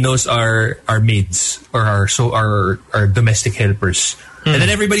Filipinos are maids or are domestic helpers. And then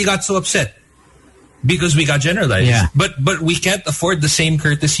everybody got so upset because we got generalized. Yeah. But we can't afford the same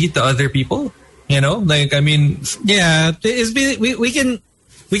courtesy to other people. Like, I mean... Yeah,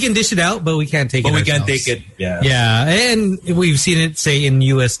 we can dish it out, but we can't take it ourselves. But we can't take it, yeah. Yeah, and we've seen it, say, in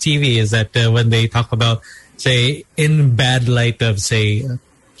US TV, is that when they talk about, say, in bad light of, say...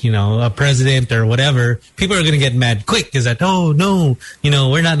 a president or whatever, people are going to get mad quick. Is that, oh no,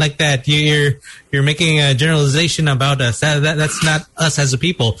 we're not like that. You're making a generalization about us. That's not us as a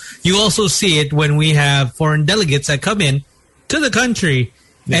people. You also see it when we have foreign delegates that come in to the country,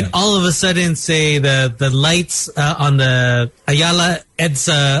 and all of a sudden, say the lights on the Ayala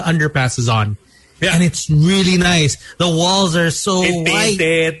EDSA underpass is on. Yeah. And it's really nice. The walls are so white.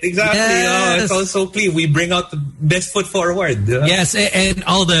 Exactly. Yes. Oh, it's all so clean. We bring out the best foot forward. Yes, and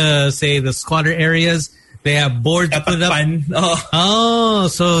all the squatter areas, they have boards put up.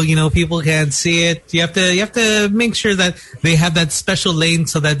 So people can't see it. You have to make sure that they have that special lane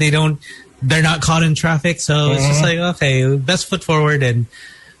so that they're not caught in traffic. So it's just like, okay, best foot forward, and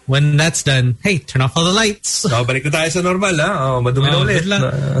when that's done, hey, turn off all the lights. Balik na tayo sa normal, ha? Madumi na ulit.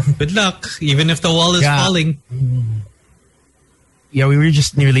 Good luck. Even if the wall is falling. Yeah, we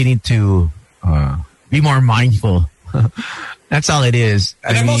really need to be more mindful. That's all it is.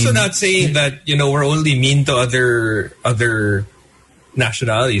 And I'm also not saying that, we're only mean to other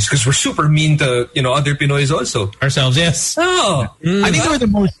nationalities, because we're super mean to, other Pinoys also. Ourselves, yes. Oh. I think we're the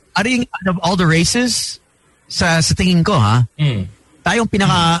most, out of all the races, sa tingin ko, ha? Tayong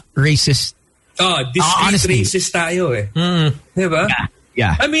pinaka-racist. Discrete racist tayo eh. Diba?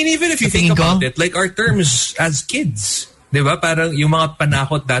 Yeah. I mean, even if you think about it, like our terms as kids, diba? Parang yung mga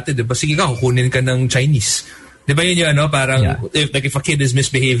panakot dati, diba? Sige ka, kukunin ka ng Chinese. Diba yun yung parang, if a kid is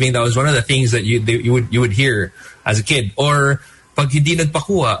misbehaving, that was one of the things that you would hear as a kid. Or, pag hindi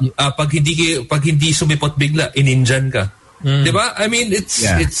nagpakuha, pag hindi sumipot bigla, ininjan ka. Diba? I mean, it's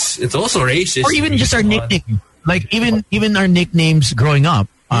also racist. Or even just our nickname. Like even our nicknames growing up,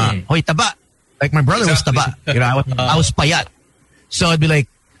 Hoy Taba. Like my brother was Taba. I was Payat. So I'd be like,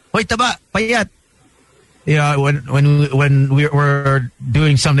 Hoy Taba, Payat. you know, when we were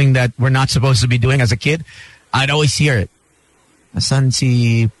doing something that we're not supposed to be doing as a kid, I'd always hear it. Asan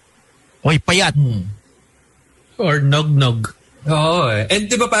si Oy Payat? Or Nog. Oh, and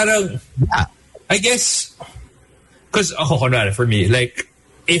di ba parang, I guess, because for me, like,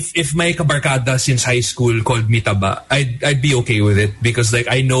 if my kabarkada since high school called me Taba, I'd be okay with it because like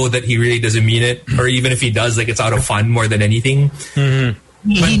I know that he really doesn't mean it, or even if he does, like it's out of fun more than anything.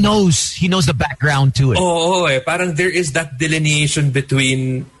 He knows the background to it. Parang there is that delineation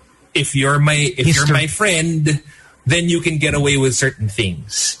between if you're my friend, then you can get away with certain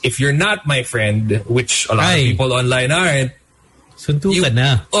things. If you're not my friend, which a lot of people online aren't, suntukan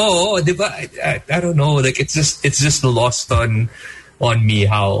na. Diba? I don't know. Like it's just lost on me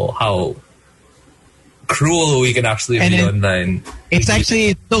how cruel we can actually be online. It's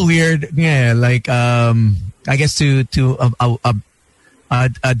actually so weird. Yeah, like I guess to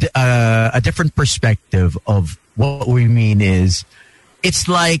a different perspective of what we mean is, it's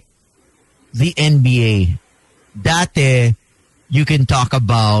like the NBA. Dati, you can talk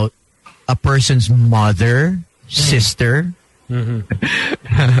about a person's mother, sister.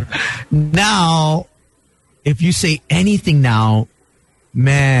 Now, if you say anything now,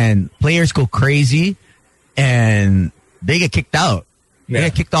 man, players go crazy and they get kicked out. They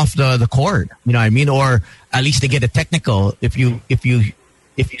get kicked off the court. You know what I mean? Or at least they get a technical if you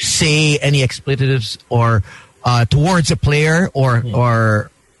say any expletives or towards a player or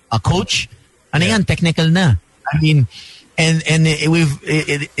a coach. Ano yan, technical na. I mean, and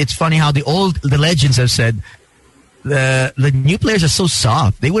it's funny how the legends have said the new players are so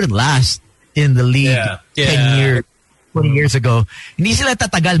soft. They wouldn't last in the league 10 years, 20 years ago. Hindi sila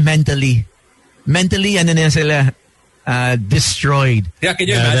tatagal mentally. Mentally, ano na sila destroyed. Yeah, can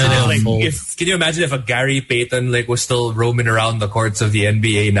you imagine if a Gary Payton like was still roaming around the courts of the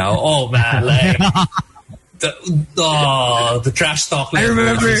NBA now? Oh man, like the trash talk. I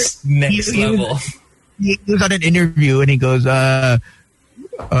remember next level. He was on an interview and he goes, what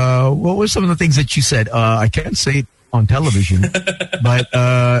were some of the things that you said? I can't say it on television, but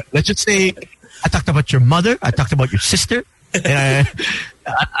let's just say I talked about your mother, I talked about your sister, and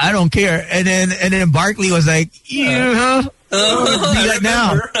I don't care. And then Barkley was like, do that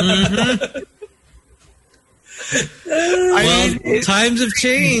now. Times have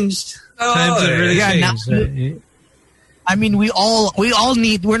changed. Times have really changed. I mean, we all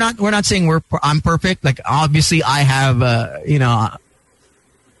need. We're not saying I'm perfect. Like obviously, I have I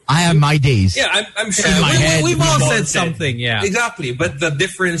have my days. Yeah, I'm sure. We've all said something. Yeah, exactly. But the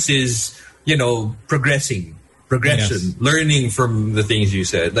difference is, progression, learning from the things you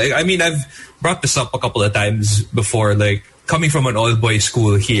said. Like, I mean, I've brought this up a couple of times before. Like, coming from an all-boys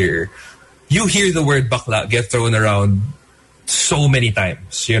school here, you hear the word bakla get thrown around so many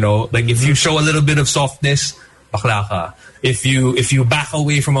times. Like if you show a little bit of softness, bakla ka. If you back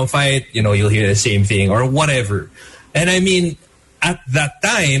away from a fight, you'll hear the same thing or whatever. And I mean, at that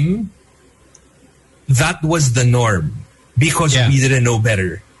time, that was the norm because we didn't know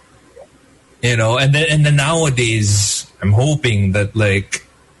better. And then nowadays, I'm hoping that like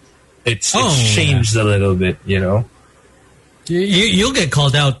it's changed a little bit. You'll get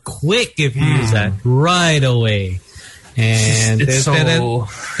called out quick if you use that right away. And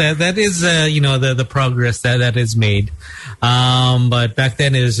that is the progress that is made. But back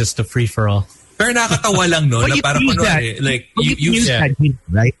then it was just a free for all. Pero nakatawa lang no. Na para like you use that,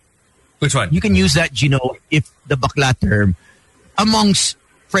 right? Which one? You can use that, if the bakla term amongst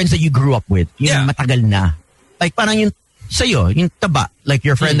friends that you grew up with, matagal na. Like parang yung sa'yo, yung taba, like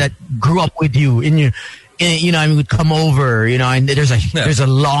your friend that grew up with you would come over, and there's a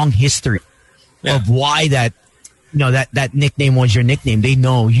long history of why that that nickname was your nickname. They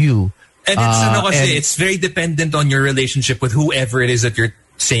know you. And it's very dependent on your relationship with whoever it is that you're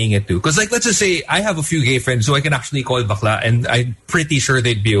saying it to. Because like, let's just say I have a few gay friends who I can actually call bakla and I'm pretty sure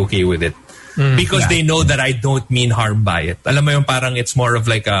they'd be okay with it. Because they know that I don't mean harm by it. Alam mo yung parang it's more of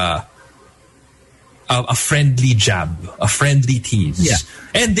like a friendly jab, a friendly tease. Yeah.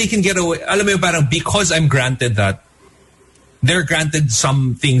 And they can get away. Alam mo yung parang because I'm granted that, they're granted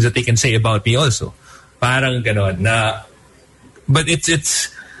some things that they can say about me also. Parang ganon na. But it's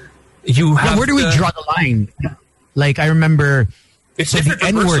you have where do we draw the line? Like I remember it's different the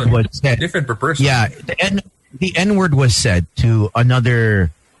N-word was said. Different per person. Yeah. The N-word was said to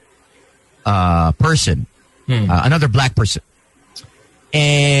another person, another black person.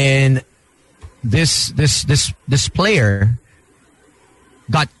 And this player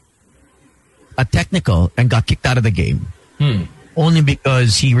got a technical and got kicked out of the game. Only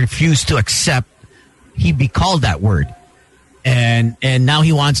because he refused to accept he be called that word. And now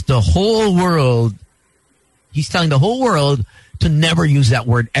he wants the whole world he's telling the whole world to never use that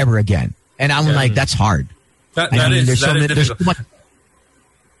word ever again. And I'm like, that's hard. There's so much,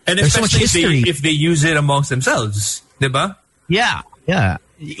 and especially so much history if they use it amongst themselves, diba? Yeah.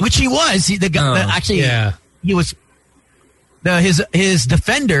 Which he was. He was. His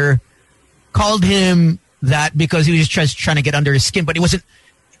defender called him that because he was just trying to get under his skin, but it wasn't.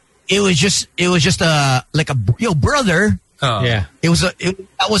 It was just like a brother. Oh. Yeah.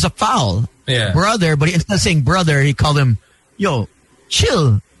 That was a foul. Yeah. Brother, but instead of saying brother, he called him,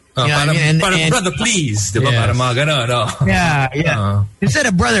 chill. Parang brother, please. Diba? Yes. Parang mga ganon, no? Yeah. Instead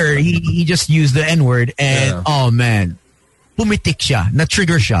of brother, he just used the N-word and, oh man, pumitik siya,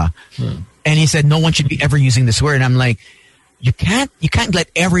 na-trigger siya. And he said, no one should be ever using this word. And I'm like, you can't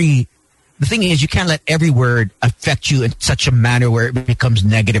let the thing is, you can't let every word affect you in such a manner where it becomes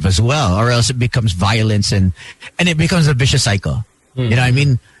negative as well, or else it becomes violence and it becomes a vicious cycle. You know what I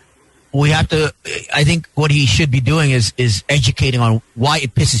mean? We have to, I think what he should be doing is educating on why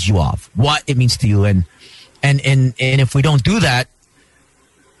it pisses you off, what it means to you. And if we don't do that,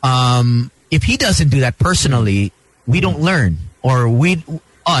 if he doesn't do that personally, we don't learn, or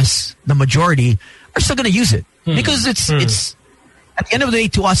us, the majority, are still going to use it because it's at the end of the day,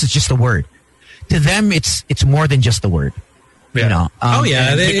 to us, it's just a word. To them, it's more than just a word. Yeah. You know?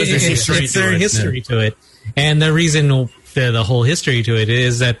 It's their history to it. And the reason the whole history to it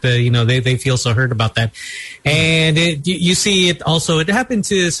is that they feel so hurt about that, and you see it also. It happened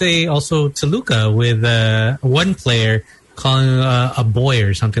to Luka with one player calling a boy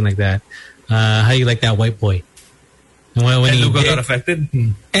or something like that. How do you like that white boy? When Luka got affected,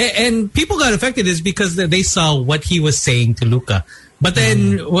 and people got affected is because they saw what he was saying to Luka. But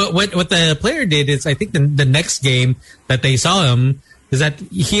then what the player did is, I think the next game that they saw him, is that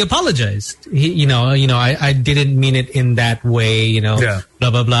he apologized. I didn't mean it in that way, blah,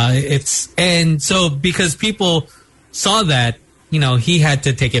 blah, blah. And so because people saw that, he had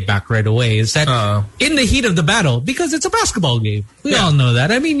to take it back right away. Is that in the heat of the battle, because it's a basketball game. We all know that.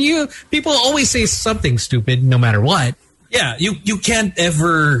 I mean, people always say something stupid no matter what. Yeah, you can't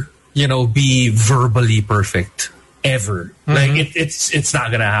ever, be verbally perfect. Ever. Like it's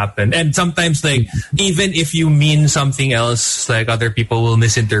not gonna happen. And sometimes even if you mean something else, like other people will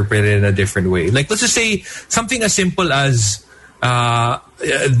misinterpret it in a different way. Like let's just say something as simple as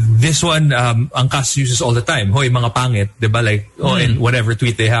this one Angkas uses all the time. Hoy mga pangit, diba? Like in whatever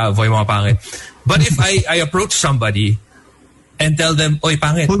tweet they have, hoy mga pangit. But if I approach somebody and tell them, hoy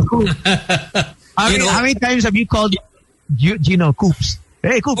pangit. How many times have you called Gino Coops?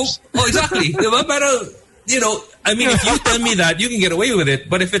 Hey Coops. Oh exactly. Diba? Pero I mean, if you tell me that, you can get away with it.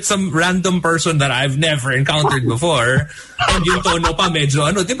 But if it's some random person that I've never encountered before, and yung tono pa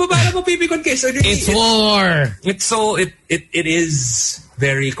medyo di ba para mapipikon kayo? It's war. It is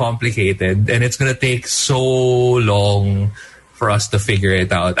very complicated, and it's gonna take so long for us to figure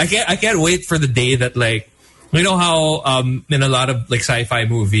it out. I can't wait for the day that how in a lot of sci-fi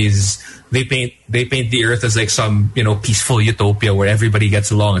movies they paint the Earth as some peaceful utopia where everybody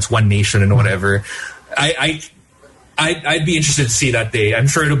gets along. It's one nation and whatever. I'd be interested to see that day. I'm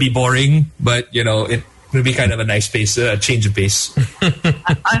sure it'll be boring, but it will be kind of a nice pace, change of pace.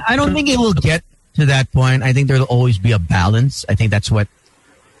 I don't think it will get to that point. I think there'll always be a balance. I think that's what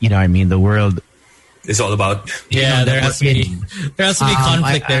the world is all about. Yeah, there has to be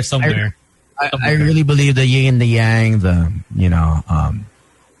conflict there somewhere. I really believe the yin and the yang, the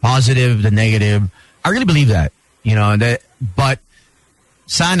positive, the negative. I really believe that. But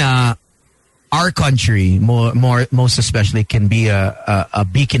sana our country, most especially, can be a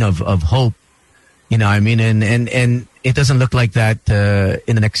beacon of hope. And it doesn't look like that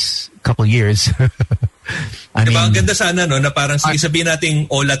in the next couple of years. Ang ganda sana na parang sabihin nating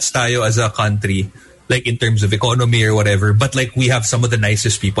olats tayo as a country, in terms of economy or whatever, but we have some of the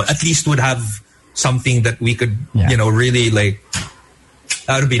nicest people. At least would have something that we could, really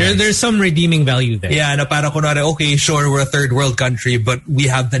that would be nice. There's some redeeming value there. Yeah, na para kunwari, okay, sure, we're a third world country, but we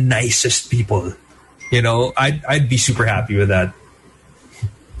have the nicest people. I'd be super happy with that.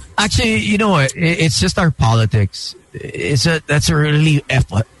 Actually, you know what? It's just our politics. That's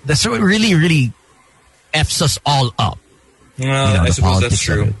what really F's us all up. I suppose that's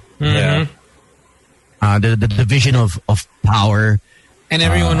true. Mm-hmm. Yeah. The division of power. And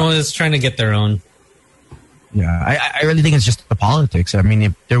everyone was trying to get their own. Yeah, I really think it's just the politics. I mean,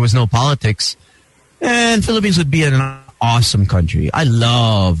 if there was no politics, and Philippines would be an awesome country. I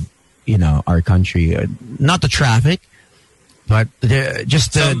love, our country. Not the traffic, but sometimes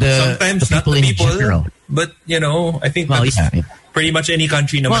the people not the people, in general. But, I think pretty much any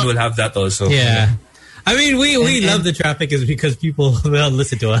country will have that also. Yeah. I mean, we love the traffic is because people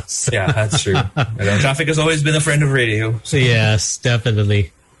listen to us. Yeah, that's true. Traffic has always been a friend of radio. So. Yes,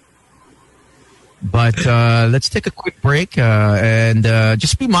 definitely. But let's take a quick break and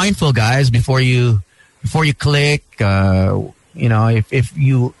just be mindful, guys, before you click. If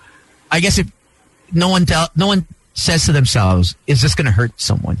no one says to themselves, "Is this going to hurt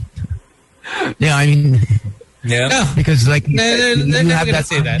someone?" Yeah, I mean. Yeah, because they're not going to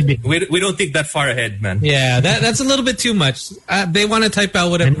say that. We don't think that far ahead, man. Yeah, that's a little bit too much. They want to type out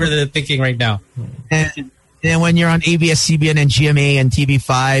whatever they're thinking right now. And when you're on ABS-CBN and GMA and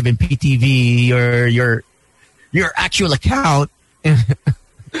TV5 and PTV, your actual account,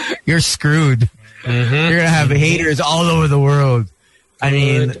 you're screwed. Mm-hmm. You're gonna have haters all over the world. I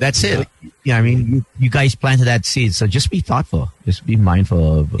mean, that's it. Yeah, I mean, you guys planted that seed, so just be thoughtful. Just be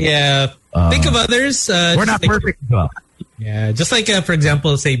mindful of. Yeah, think of others. We're not perfect as well. Yeah, just like, for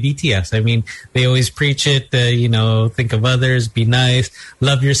example, say BTS. I mean, they always preach it, think of others, be nice,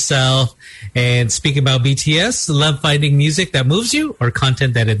 love yourself. And speaking about BTS, love finding music that moves you or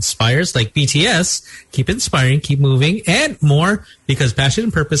content that inspires. Like BTS, keep inspiring, keep moving, and more, because passion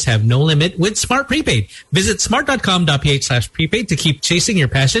and purpose have no limit with Smart Prepaid. Visit smart.com.ph/prepaid to keep chasing your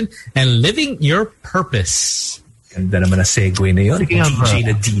passion and living your purpose. Ganda naman na segue na yun. DJ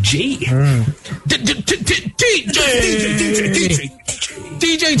na DJ.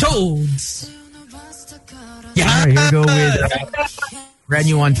 DJ Toads. Yeah. All right, here we go with brand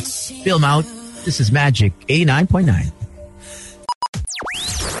new one. Film Out. This is Magic 89.9.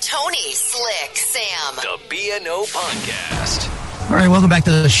 Tony, Slick, Sam. The BNO Podcast. All right, welcome back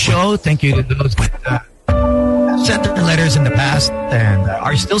to the show. Thank you to those that sent their letters in the past and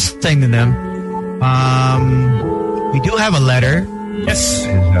are still sending them. We do have a letter. Yes.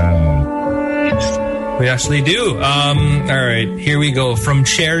 We actually do. All right, here we go. From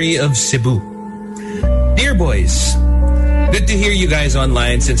Cherry of Cebu. Dear boys, good to hear you guys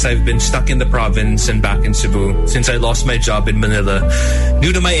online since I've been stuck in the province and back in Cebu since I lost my job in Manila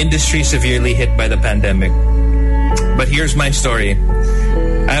due to my industry severely hit by the pandemic. But here's my story.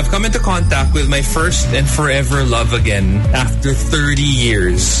 I have come into contact with my first and forever love again after 30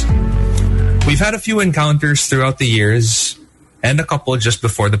 years. We've had a few encounters throughout the years and a couple just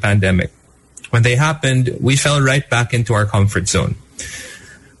before the pandemic. When they happened, we fell right back into our comfort zone.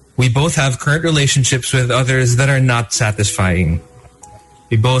 We both have current relationships with others that are not satisfying.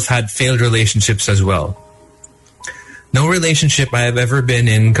 We both had failed relationships as well. No relationship I have ever been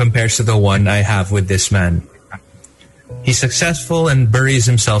in compares to the one I have with this man. He's successful and buries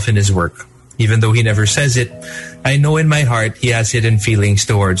himself in his work. Even though he never says it, I know in my heart he has hidden feelings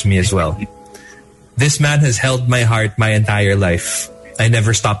towards me as well. This man has held my heart my entire life. I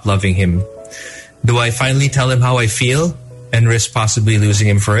never stopped loving him. Do I finally tell him how I feel and risk possibly losing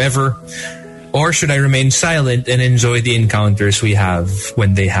him forever? Or should I remain silent and enjoy the encounters we have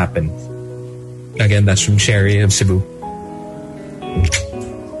when they happen? Again, that's from Cherry of Cebu.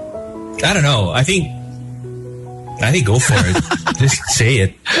 I don't know. I think go for it. Just say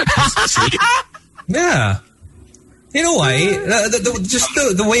it. Just say it. Yeah. You know why?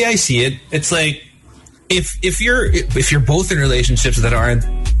 The way I see it, it's like if you're both in relationships that aren't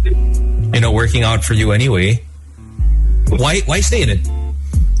working out for you anyway, why stay in it?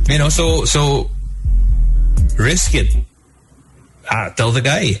 So risk it. Tell the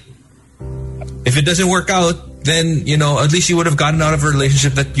guy. If it doesn't work out, then at least you would have gotten out of a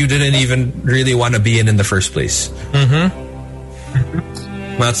relationship that you didn't even really want to be in the first place. Mm-hmm.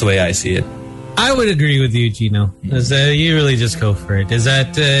 That's the way I see it. I would agree with you, Gino. You really just go for it. Is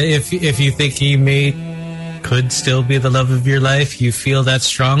that if you think he could still be the love of your life, you feel that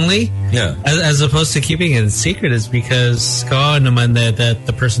strongly? Yeah. As opposed to keeping it secret, is because naman that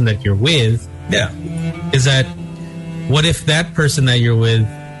the person that you're with. Yeah. Is that what if that person that you're with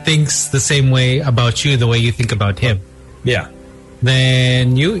thinks the same way about you the way you think about him? Yeah.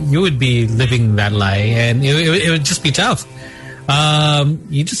 Then you would be living that lie, and it would just be tough.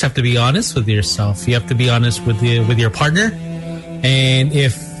 You just have to be honest with yourself. You have to be honest with your partner. And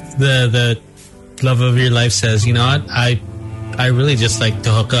if the love of your life says, you know what, I really just like to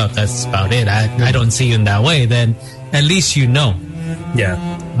hook up, that's about it, I don't see you in that way, then at least you know. Yeah.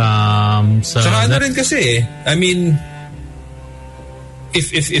 So ano rin kasi, I mean,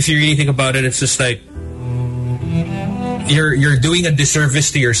 if you really think about it, it's just like you're doing a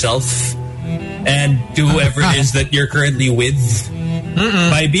disservice to yourself and to whoever it is that you're currently with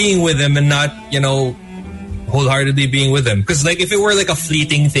by being with them and not, wholeheartedly being with them. Because if it were like a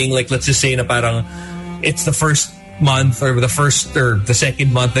fleeting thing, like let's just say na parang it's the first month or the first or the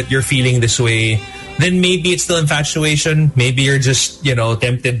second month that you're feeling this way, then maybe it's still infatuation. Maybe you're just,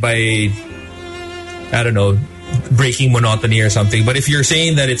 tempted by I don't know, breaking monotony or something. But if you're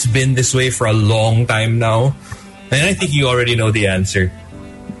saying that it's been this way for a long time now, then I think you already know the answer.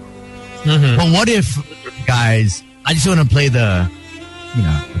 Mm-hmm. But what if, guys, I just want to play the,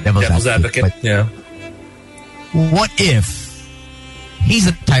 devil's advocate. Yeah. What if he's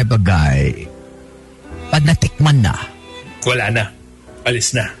the type of guy, pag natikman na, wala na.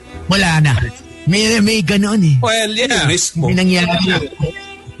 Alis na. Wala na. May ganun eh. Well, yeah. Risk mo. May nangyari.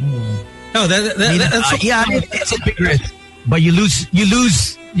 No, that's it's a big risk. But you lose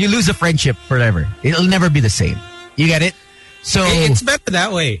a friendship forever. It'll never be the same. You get it? So it's better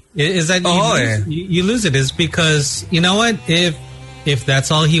that way. Is that you lose it is because you know what? If that's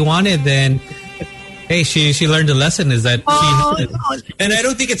all he wanted, then hey, she learned a lesson. Is that and I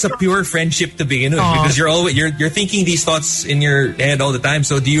don't think it's a pure friendship to begin with because you're thinking these thoughts in your head all the time.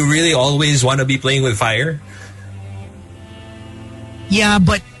 So do you really always want to be playing with fire? Yeah,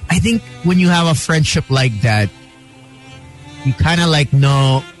 but I think when you have a friendship like that, you kind of like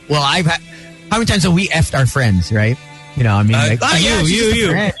know. Well, I've had how many times have we effed our friends, right? You know, I mean,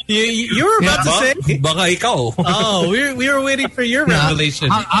 you were about to say, baka ikaw. Oh, we were waiting for your revelation.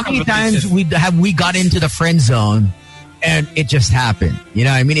 How many times we got into the friend zone, and it just happened? You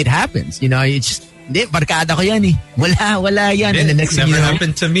know, I mean, it happens. You know, it's just. Hindi, barkada ko yan eh. Wala yan. And the next thing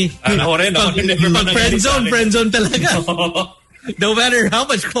happened to me. Friend zone talaga. No matter how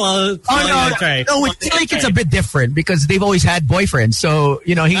much quality I try. No, with Drake it's a bit different because they've always had boyfriends. So,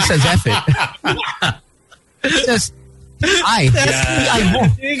 you know, he says F it. It's just, you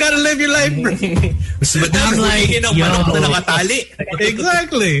gotta live your life, bro. I'm like,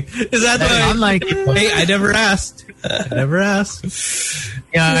 exactly. Is that why? I'm like, hey, I never asked.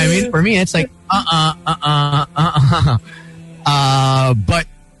 Yeah, I mean, for me, it's like, but,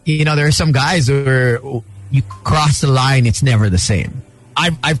 you know, there are some guys where you cross the line, it's never the same.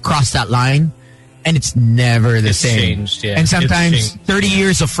 I've crossed that line, and it's never the same. Changed, yeah. And sometimes 30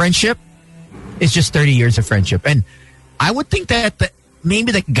 years of friendship is just 30 years of friendship. And I would think that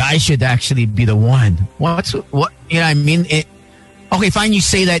maybe the guy should actually be the one. What? You know what I mean? Okay, fine, you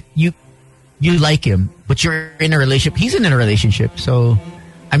say that you like him, but you're in a relationship. He's in a relationship. So,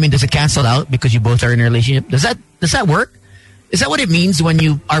 I mean, does it cancel out because you both are in a relationship? Does that work? Is that what it means when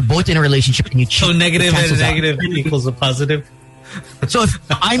you are both in a relationship and you cheat? So negative and negative equals a positive? So if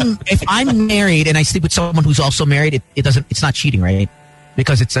I'm married and I sleep with someone who's also married, it's not cheating, right?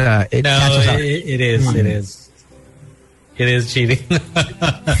 Because it cancels out. It is cheating.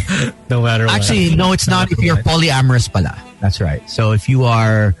 No matter what. Actually, no, it's not if you're polyamorous pala. That's right. So if you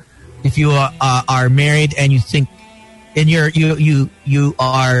are married and you think and you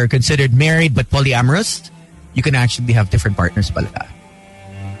are considered married but polyamorous, you can actually have different partners pala.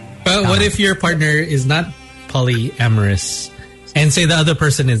 But what if your partner is not polyamorous and say the other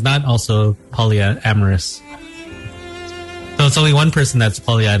person is not also polyamorous? So it's only one person that's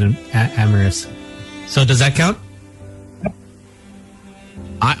polyamorous. So does that count?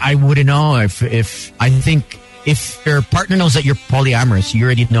 I wouldn't know if I think if your partner knows that you're polyamorous, you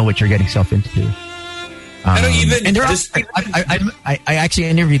already know what you're getting yourself into. I don't even. And I actually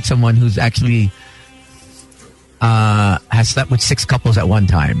interviewed someone who's actually has slept with 6 couples at one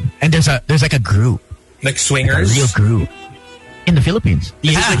time, and there's like a group, like swingers, like a real group in the Philippines.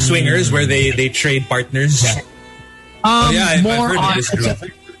 Is it like swingers where they trade partners? Yeah. I've heard of this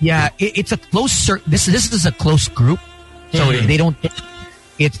group. It's a close. This is a close group, so they don't.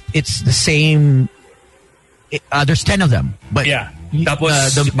 It's the same. There's 10 of them, but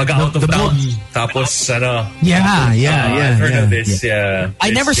tapos mag-out of town. Tapos I've heard of this. Yeah.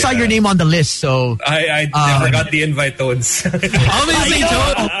 I never saw your name on the list, so I never got the invite, Tones. Obviously,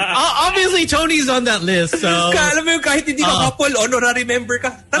 Tony's on that list. So alam mo, kahit hindi ka couple, honorary member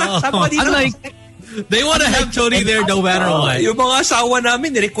ka. Tara, sama dito. I'm like, they want to have Tony there no matter what. Yung mga asawa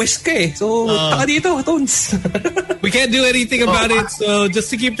namin, request ka eh. So, taka dito, Tones. We can't do anything about it. So, just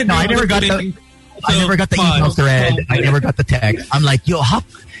to keep the I never got the email thread. I never got the text. I'm like, yo,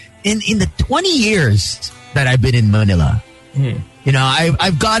 in the 20 years that I've been in Manila, you know,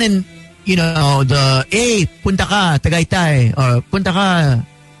 I've gotten, you know, the, hey, punta ka, Tagaytay, or punta ka,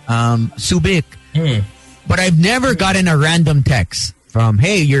 Subic. But I've never gotten a random text from,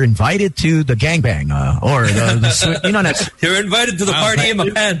 hey, you're invited to the gangbang, or the you know, you're invited to the party in my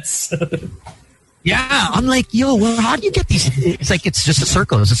pants. Yeah, I'm like, yo, well, how do you get these? It's like, it's just a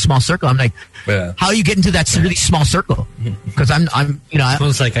circle. It's a small circle. I'm like, how do you get into that really small circle? Because I'm, you know, I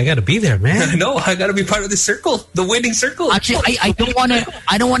was like, I got to be there, man. No, I got to be part of the circle, the winning circle. Actually, I don't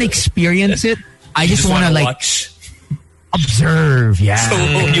want to experience it. I just want to watch. Observe. Yeah. So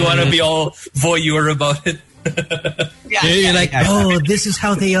you want to be all voyeur about it? You're like, oh, this is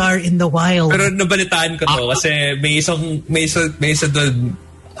how they are in the wild. Pero nabalitaan ko to kasi may isa doon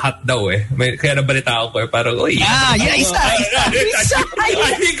hot daw eh. Kaya nabalitaan ko eh. Parang, oy. Isa.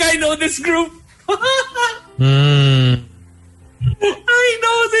 I think I know this group. I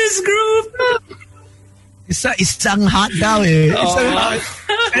know this group. Isang hot daw eh.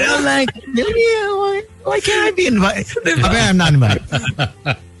 And I'm like, why can't I be invited? I'm not invited.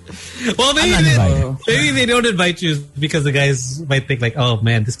 Well, maybe they don't invite you because the guys might think like, oh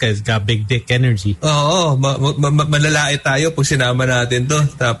man, this guy's got big dick energy. Malalait tayo pag sinama natin to.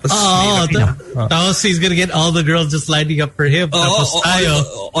 Tapos he's gonna get all the girls just lining up for him.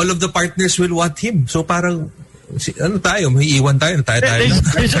 All of the partners will want him. So parang, ano tayo? May iwan tayo.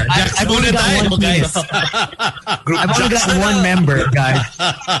 I've only got one guys. I've only got one member, guys.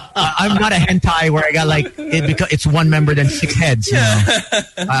 I'm not a hentai where I got like it's one member then 6 heads. You know?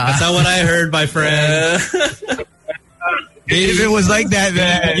 That's not what I heard, my friend. If it was like that,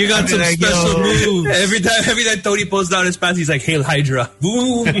 man, you got some special moves. Every time Tony pulls down his pants, he's like, "Hail Hydra!"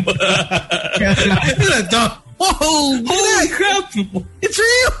 Boom! Whoa! Holy crap! It's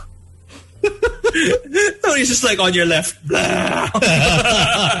real. Tony's just like on your left. Dun,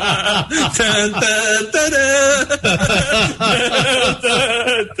 dun, dun,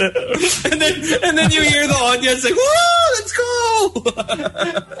 and then you hear the audience like, "Woo, let's go!"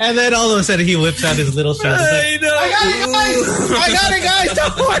 And then all of a sudden he whips out his little shirt. I know. I got it, guys.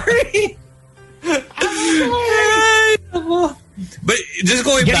 Don't worry. But just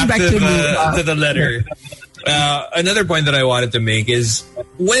going back to the letter. Another point that I wanted to make is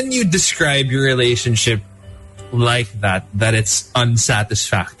when you describe your relationship like that it's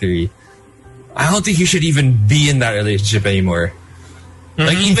unsatisfactory, I don't think you should even be in that relationship anymore.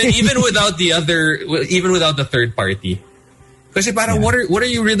 Like even without the third party. Kasi parang what are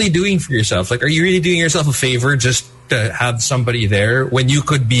you really doing for yourself? Like, are you really doing yourself a favor just to have somebody there when you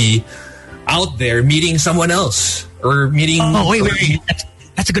could be out there meeting someone else or meeting? Oh wait.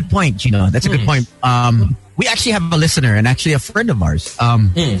 That's a good point, Gino. That's a good point. We actually have a listener and actually a friend of ours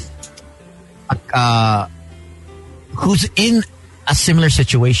who's in a similar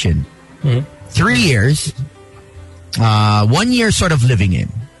situation. 3 years, 1 year sort of living in.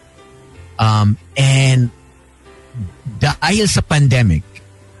 And dahil sa pandemic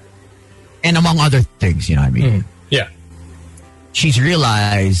and among other things, you know what I mean? Yeah. She's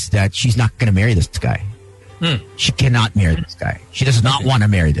realized that she's not going to marry this guy. She cannot marry this guy. She does not want to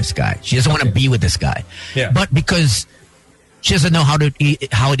marry this guy. She doesn't want to be with this guy. Yeah. But because she doesn't know how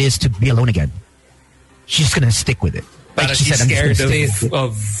it is to be alone again, she's going to stick with it. Like she said, scared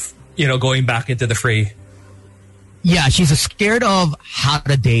of going back into the fray. Yeah, she's scared of how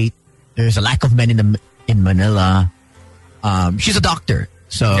to date. There's a lack of men in Manila. She's a doctor.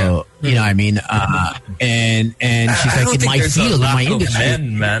 So, you know what I mean? And she's like, in my field, in my industry.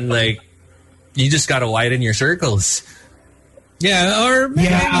 Men, man, like, you just got to widen your circles. Yeah, or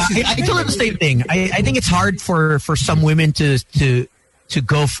I told her the same thing. I think it's hard for some women to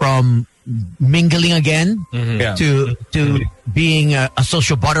go from mingling again to being a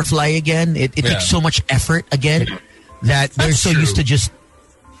social butterfly again. It takes so much effort again that they're so used to just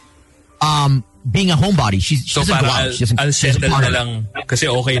being a homebody. She doesn't go out. She doesn't na lang kasi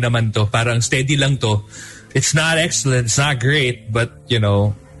okay naman to. Parang steady lang to. It's not excellent. It's not great, but you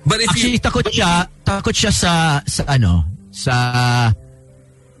know. But if actually, takot siya sa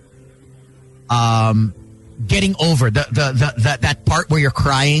getting over that part where you're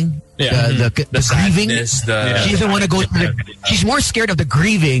crying, the grieving. She doesn't want to go through she's more scared of the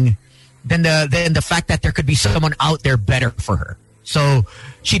grieving than the fact that there could be someone out there better for her. So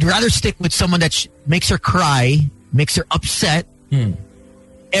she'd rather stick with someone that makes her cry, makes her upset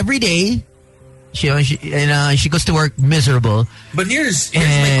every day. She goes to work miserable. But here's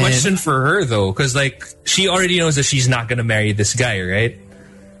my question for her though, because like she already knows that she's not going to marry this guy, right?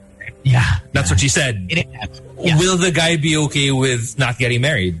 Yeah, that's what she said. Will the guy be okay with not getting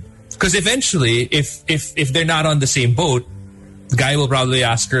married? Because eventually, if they're not on the same boat, the guy will probably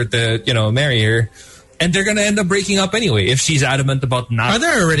ask her to marry her, and they're going to end up breaking up anyway if she's adamant about not. Are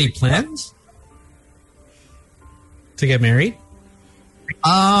there already plans to get married?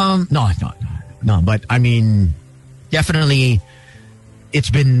 No, but I mean, definitely,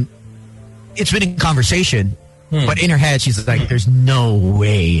 it's been in conversation. But in her head, she's like, "There's no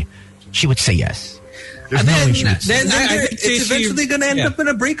way she would say yes." There's no way she would say yes. I think it's eventually going to end up in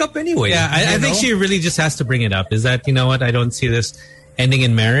a breakup anyway. Yeah, I think she really just has to bring it up. Is that, you know what? I don't see this ending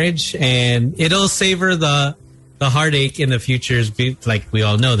in marriage, and it'll save her the the heartache in the future is, like we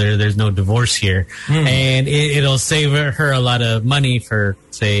all know, there's no divorce here. And it'll save her a lot of money for,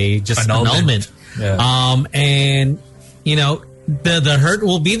 say, just annulment. Yeah. And, you know, the hurt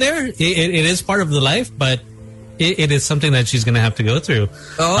will be there. It is part of the life, but it is something that she's going to have to go through.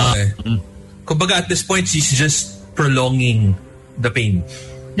 Kumbaga, at this point, she's just prolonging the pain.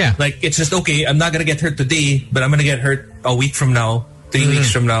 Yeah. Like, it's just, okay, I'm not going to get hurt today, but I'm going to get hurt a week from now, 3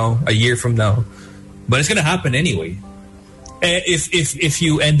 weeks from now, a year from now. But it's going to happen anyway. If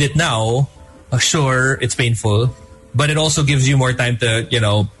you end it now, sure, it's painful, but it also gives you more time to, you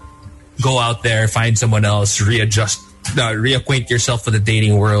know, go out there, find someone else, reacquaint yourself with the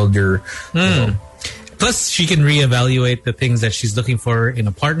dating world. You know. Plus, she can reevaluate the things that she's looking for in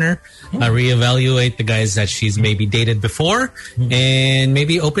a partner, reevaluate the guys that she's maybe dated before, and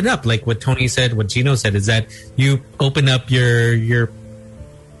maybe open up. Like what Tony said, what Gino said, is that you open up your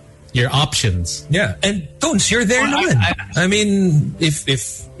options. Yeah, and Tones, you're there naman. I mean, if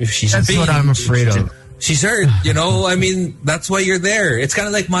she's that's what I'm afraid of. She's hurt, you know. I mean, that's why you're there. It's kind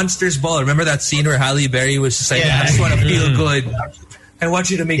of like Monsters Ball. Remember that scene where Halle Berry was just like, I just want to feel good. I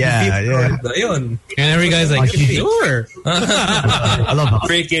want you to make me feel good. And every guy's like, sure. I love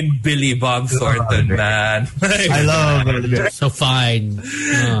freaking Billy Bob Thornton, man. I love it. So fine.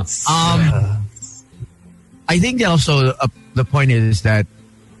 I think also the point is that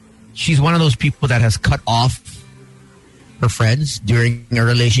she's one of those people that has cut off her friends during a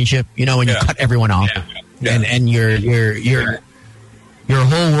relationship. You know, when you cut everyone off, and your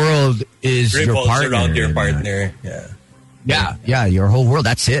whole world is revolves your partner. Around your partner. Yeah, your whole world.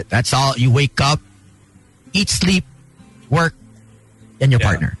 That's it. That's all. You wake up, eat, sleep, work, and your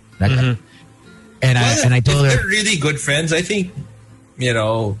partner. And I told her, they're really good friends. I think, you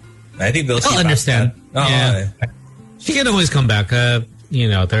know, they'll understand. She can always come back. You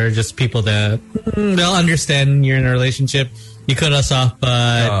know, there are just people that they'll understand you're in a relationship. You cut us off,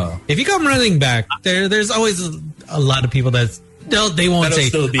 but if you come running back, there's always a lot of people that they won't say,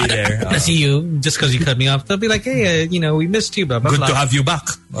 still be there. I want to see you just because you cut me off. They'll be like, hey, you know, we missed you, blah, blah, good blah. to have you back.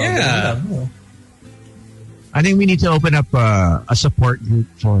 Yeah. I think we need to open up a support group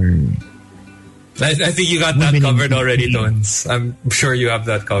for... I think you got that covered already, Tones. I'm sure you have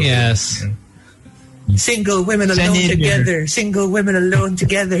that covered. Yes. Single women alone together. Single women alone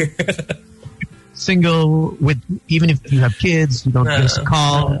together. Single with, even if you have kids, you don't just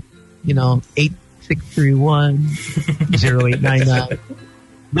call, you know, 8631-0899.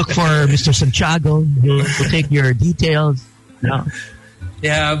 Look for Mr. Santiago. He'll take your details. No.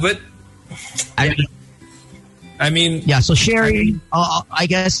 Yeah, but I mean, yeah. So Sherry, I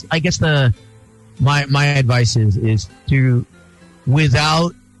guess my advice is to,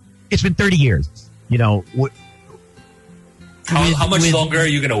 without, it's been 30 years. You know, how much longer are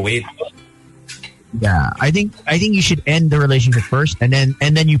you gonna wait? Yeah, I think you should end the relationship first, and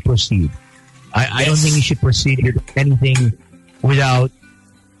then you proceed. I don't think you should proceed with anything without,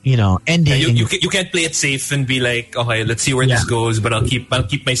 you know, ending. Yeah, you can't play it safe and be like, okay, let's see where this goes, but I'll keep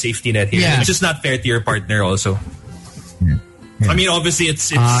my safety net here. Yeah. It's just not fair to your partner also. Yeah. I mean, obviously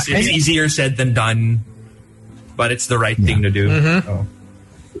it's easier said than done, but it's the right thing to do. Mm-hmm.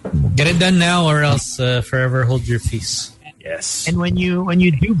 Get it done now, or else forever hold your peace. Yes. And when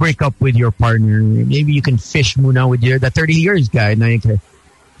you do break up with your partner, maybe you can fish muna with the 30 years guy. Now you can,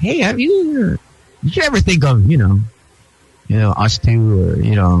 hey, did you ever think of, you know, us two, or,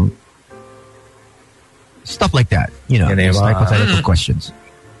 you know, stuff like that, you know, hypothetical questions.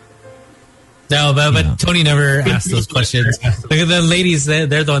 No, but Tony never asked those questions. Look at the ladies, they're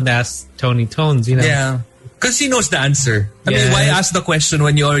the one that asked Tony Tones, you know. Yeah. Because he knows the answer. I mean, why ask the question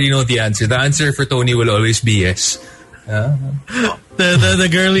when you already know the answer? The answer for Tony will always be yes. The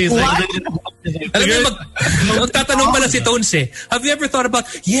girlie is like... Magtatanong pala si Tones eh. Have you ever thought about,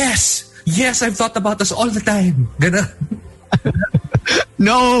 yes, I've thought about this all the time. Gana.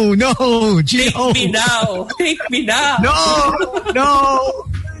 No, Gino. Take me now. No.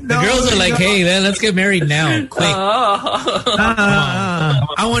 The girls are like, hey, man, let's get married now, quick.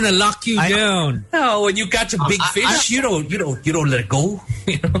 I want to lock you down. No, when you catch a big fish, you don't let it go.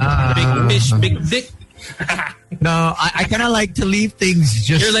 Big fish, big dick. No, I kind of like to leave things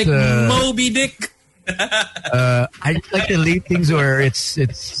just. You're like Moby Dick. I just like to leave things where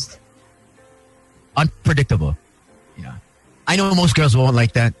it's unpredictable. Yeah, I know most girls won't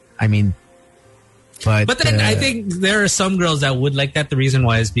like that. I mean. But then I think there are some girls that would like that. The reason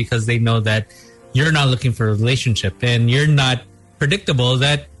why is because they know that you're not looking for a relationship and you're not predictable.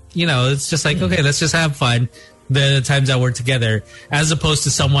 That, you know, it's just like, okay, let's just have fun the times that we're together, as opposed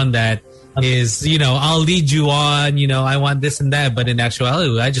to someone that is, you know, I'll lead you on, you know, I want this and that, but in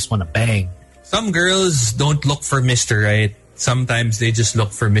actuality, I just want to bang. Some girls don't look for Mr. Right. Sometimes they just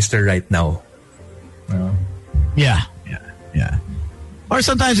look for Mr. Right now. Yeah. Or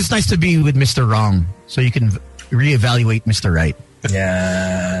sometimes it's nice to be with Mr. Wrong so you can reevaluate Mr. Right.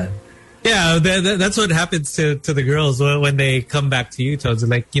 Yeah. Yeah, that's what happens to the girls when they come back to you, Tones.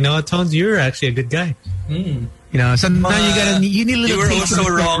 Like, you know what, Tones, you're actually a good guy. You know, sometimes you need a little. You were also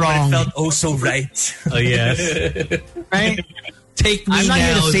wrong, but it felt oh so right. Oh yes, right. Take me I'm not now.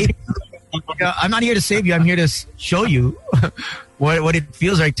 here to save you. I'm not here to save you. I'm here to show you what it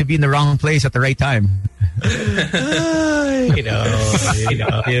feels like to be in the wrong place at the right time. you know.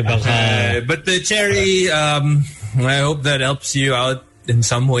 But the cherry, I hope that helps you out in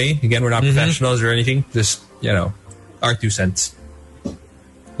some way. Again, we're not professionals or anything. Just, our 2 cents.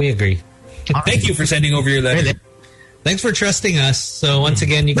 We agree. Thank you for sending over your letter. Thanks for trusting us. So once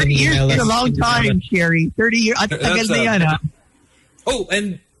again, you can email us. It's a long time, Sherry. 30 years. Oh,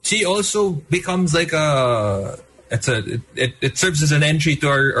 and she also becomes like it serves as an entry to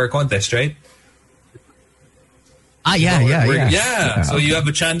our contest, right? Yeah. So you have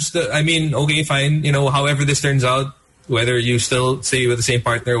a chance to, okay, fine. However this turns out, whether you still stay with the same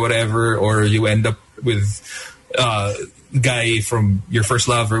partner or whatever, or you end up with guy from your first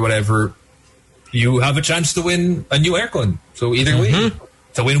love or whatever, you have a chance to win a new aircon. So either way,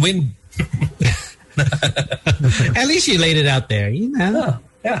 it's a win-win. At least you laid it out there, Yeah.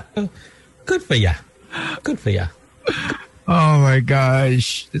 Good for ya. Oh my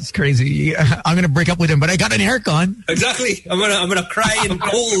gosh, it's crazy. I'm gonna break up with him, but I got an aircon. Exactly. I'm gonna cry in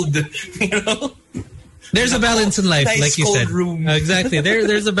cold. There's a balance in life, nice like you said. Room. Exactly.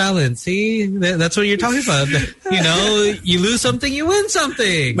 There's a balance. See, that's what you're talking about. You lose something, you win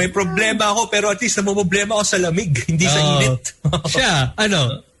something. May problema ako, pero at least namumblema ako sa lamig, hindi sa init. Siya,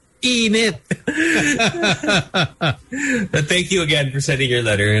 init. But thank you again for sending your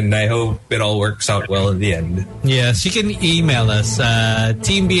letter, and I hope it all works out well in the end. Yes, you can email us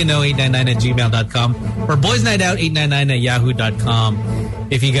teambno899@gmail.com or boysnightout899@yahoo.com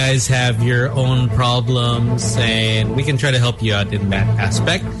if you guys have your own problems, and we can try to help you out in that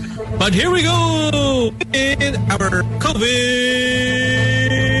aspect. But here we go in our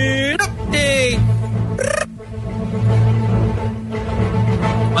COVID update.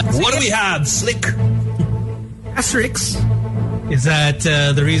 What do we have, Slick? Asterisk is that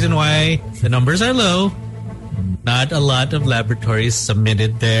the reason why the numbers are low, not a lot of laboratories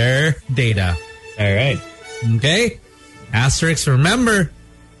submitted their data. All right. Okay? Asterisk, remember,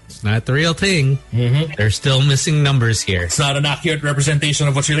 it's not the real thing. There's still missing numbers here. It's not an accurate representation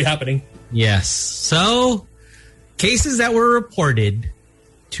of what's really happening. Yes. So, cases that were reported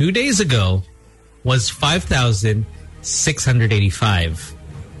 2 days ago was 5,685.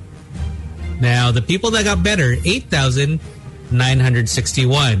 Now, the people that got better,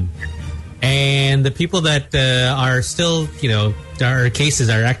 8,961. And the people that are still, our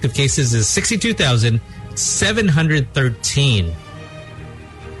active cases is 62,713.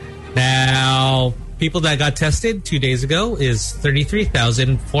 Now, people that got tested 2 days ago is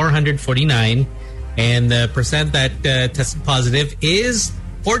 33,449. And the percent that tested positive is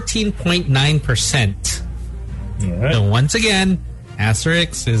 14.9%. Right. So once again,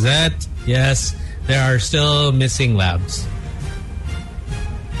 asterisk is that, yes, there are still missing labs.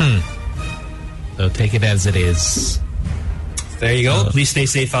 So take it as it is. There you go. Please stay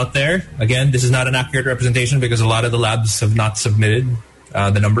safe out there. Again, this is not an accurate representation because a lot of the labs have not submitted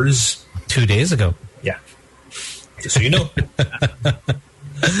the numbers 2 days ago. Yeah. Just so you know.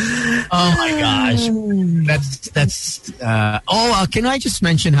 Oh my gosh, that's. Can I just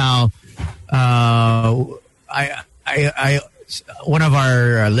mention how one of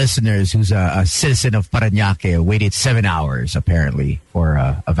our listeners who's a citizen of Parañaque waited 7 hours apparently for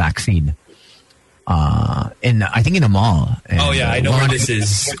a vaccine. I think in a mall. And, I know where this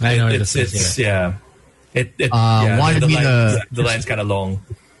is. I know where this is. Yeah. The line's kind of long.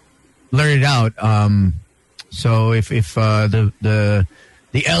 Blur it out. So if the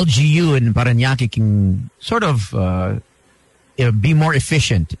LGU in Parañaque can sort of be more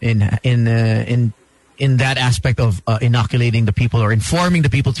efficient in that aspect of inoculating the people or informing the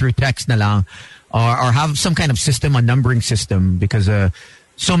people through text na lang, or have some kind of system, a numbering system, because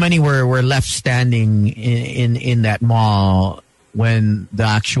so many were left standing in that mall when the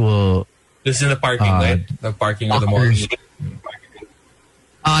actual... This is in the parking, right? The parking of the mall.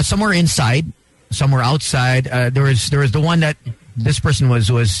 Somewhere inside, somewhere outside. There was the one that this person was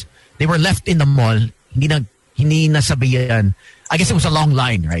they were left in the mall. Hindi nasabihan. I guess it was a long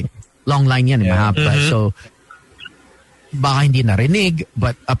line, right? Long line yan. Yeah. So baka hindi narinig,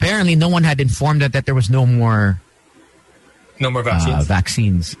 but apparently no one had informed that there was no more No more vaccines.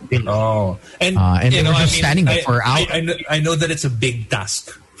 Vaccines. Oh, and they were just standing there for hours. I know that it's a big task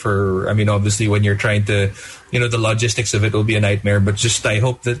for. I mean, obviously, when you're trying to, the logistics of it will be a nightmare. But just I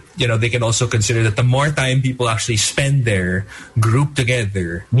hope that they can also consider that the more time people actually spend there, grouped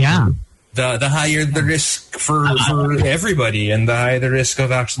together, the higher the risk for everybody, and the higher the risk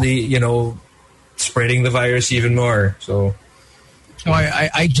of actually spreading the virus even more. So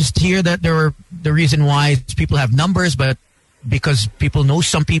I just hear that the reason why is people have numbers, but because people know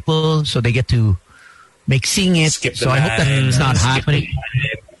some people, so they get to make seeing it. So I hope that's not happening.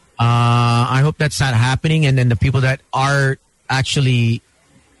 I hope that's not happening, and then the people that are actually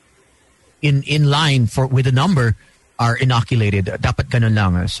in line with a number are inoculated. Dapat ganun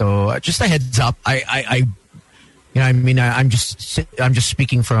lang. So just a heads up. I'm just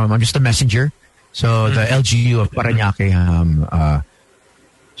speaking from. I'm just a messenger. So the LGU of Parañaque,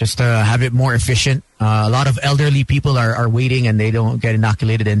 just to have it more efficient. A lot of elderly people are waiting and they don't get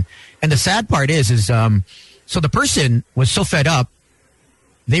inoculated. And the sad part is so the person was so fed up,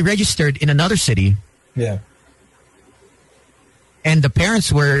 they registered in another city. Yeah. And the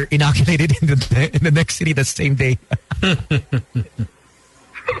parents were inoculated in the next city the same day.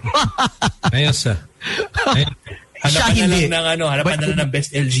 Ayos ah. Hanapan na lang ng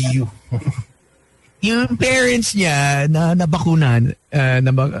best LGU. Yung parents niya na nabakunan,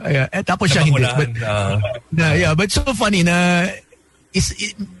 tapos siya hindi. But so funny na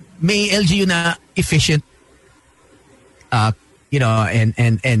may LGU na efficient, and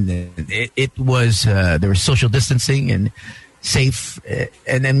it was there was social distancing and safe,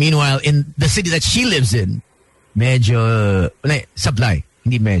 and then meanwhile in the city that she lives in, medyo sablay,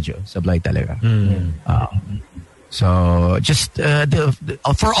 hindi medyo sablay talaga. So just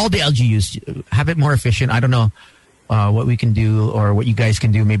for all the LGUs, have it more efficient. I don't know what we can do or what you guys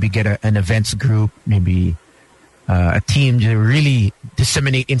can do. Maybe get an events group, maybe a team to really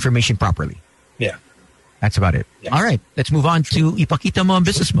disseminate information properly. Yeah. That's about it. Yeah. All right. Let's move on to Ipakita Mo ang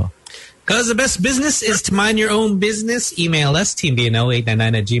Business Mo. Because the best business is to mind your own business. Email us,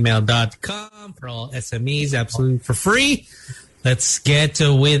 teambno899@gmail.com for all SMEs, absolutely for free. Let's get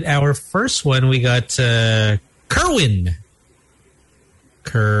with our first one. We got... Kerwin,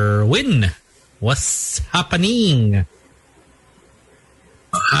 what's happening?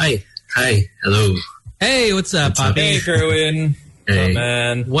 Hi, hello. Hey, what's up, Poppy? Hey, Kerwin. Hey. Oh,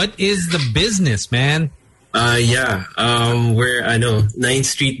 man. What is the business, man? We're 9th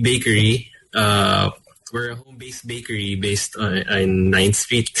Street Bakery. We're a home-based bakery based on 9th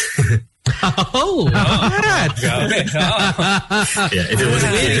Street. Oh, yeah, if it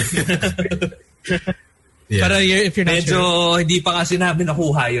wasn't clear. Yeah. But if you're not medyo sure. Hindi pa kasi namin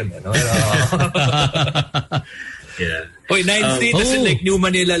nakuha yun. Yeah. Wait, 9th Street is in like New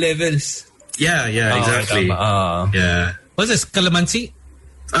Manila levels. Yeah, exactly. Yeah. What's this, Calamansi?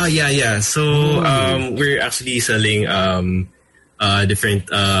 Yeah. So we're actually selling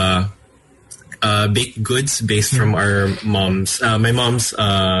different baked goods based from our my mom's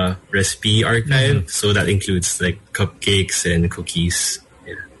recipe archive. So that includes like cupcakes and cookies.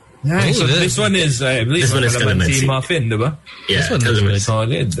 Nice. So this one is, I believe, this one is Calamansi muffin, diba? Yeah, this one is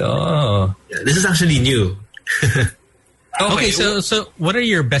solid. Oh. Yeah, this is actually new. Okay, so what are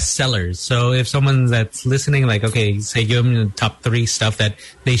your best sellers? So if someone that's listening, like, okay, say give them the top 3 stuff that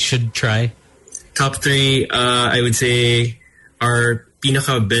they should try. Top 3, I would say our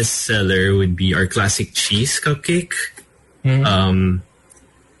pinaka best seller would be our classic cheese cupcake. Mm-hmm.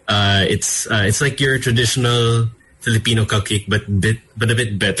 It's like your traditional Filipino cupcake, but a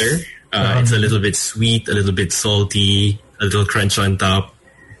bit better. It's a little bit sweet, a little bit salty, a little crunch on top,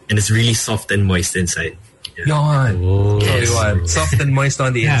 and it's really soft and moist inside. Yeah. Yes. Soft and moist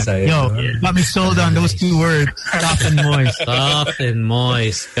on the inside. Got me sold on those 2 words. Soft and moist. Soft and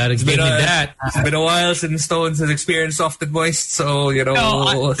moist. Gotta give me that. It's been a while since Stones has experienced soft and moist, so he'll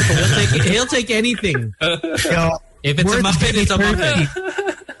take anything. If it's a muffin, it's a muffin.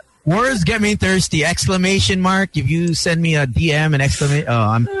 Words get me thirsty! Exclamation mark! If you send me a DM and exclamation,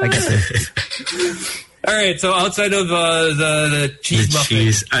 I guess it. All right. So outside of the cheese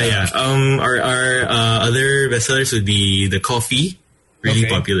muffin, our other bestsellers would be the coffee, really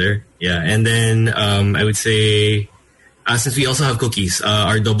popular. Yeah, and then I would say, since we also have cookies,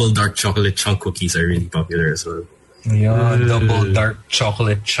 our double dark chocolate chunk cookies are really popular as well. Yeah, double dark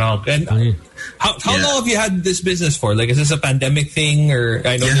chocolate chunk. And how long have you had this business for? Like, is this a pandemic thing, or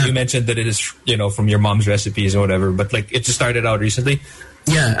I know that you mentioned that it is, from your mom's recipes or whatever, but like it just started out recently?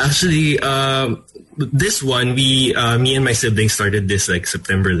 Yeah, actually, this one me and my siblings started this like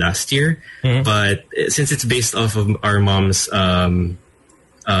September last year, but since it's based off of our mom's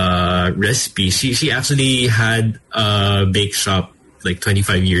recipe. She actually had a bake shop like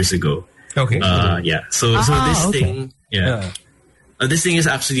 25 years ago. Okay. Yeah. So this thing, this thing is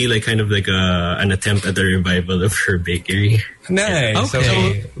actually like kind of like an attempt at the revival of her bakery. Nice.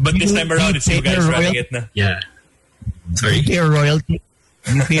 Okay. So, but this time around, it's you guys running it na. Yeah. Sorry. You pay a royalty.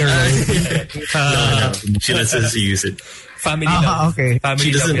 No, she lets us use it. Family love. Okay. Family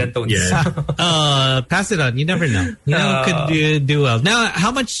she doesn't. love Yeah. Pass it on. You never know. You know, could do well. Now,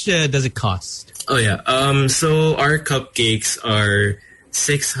 how much does it cost? Oh yeah. So our cupcakes are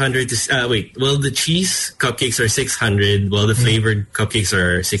 600 to well, the cheese cupcakes are 600, while the flavored cupcakes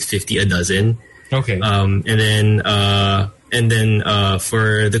are 650 a dozen. Okay. And then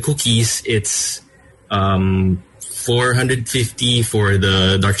for the cookies, it's 450 for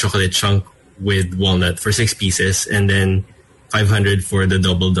the dark chocolate chunk with walnut for 6 pieces, and then 500 for the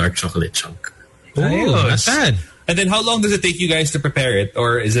double dark chocolate chunk. Oh, that's bad. And then how long does it take you guys to prepare it?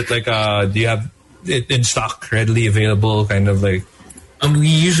 Or is it like, do you have it in stock, readily available, kind of like? We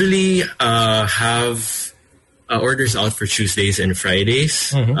usually have orders out for Tuesdays and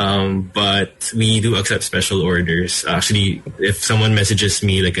Fridays, but we do accept special orders. Actually, if someone messages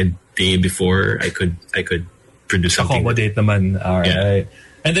me like a day before, I could produce something. Accommodate naman. All right. Yeah.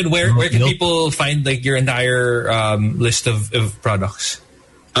 And then where can people find like your entire list of products?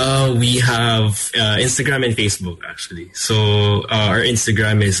 We have Instagram and Facebook actually. So our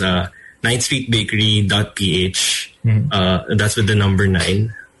Instagram is 9thstreetbakery.ph. That's with the number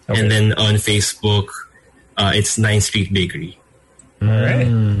 9. Okay. And then on Facebook, it's 9th Street Bakery. All right.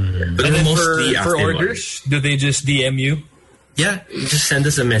 But and then mostly for orders, do they just DM you? Yeah, just send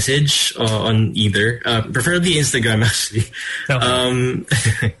us a message on either, preferably Instagram actually.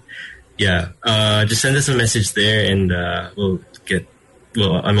 Okay. Just send us a message there, and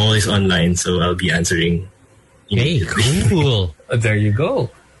I'm always online, so I'll be answering. Hey, cool. There you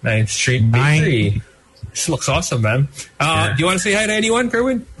go. 9th Street Bakery. This looks awesome, man. Do you want to say hi to anyone,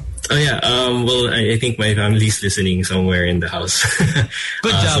 Kerwin? Oh yeah. Well, I think my family's listening somewhere in the house.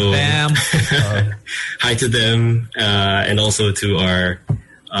 Good job, fam. Hi to them, and also to our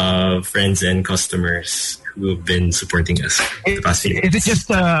friends and customers who have been supporting us the past few years. Is it just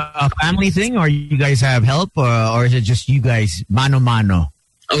a family thing, or you guys have help, or is it just you guys mano?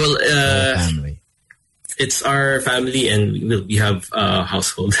 Family. It's our family, and we have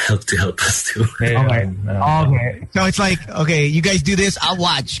household help to help us too. Okay. So it's like, okay, you guys do this, I'll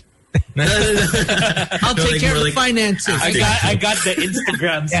watch. I'll take care of the finances. I got the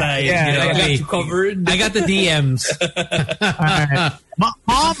Instagram side. I got you covered. I got the DMs. Right.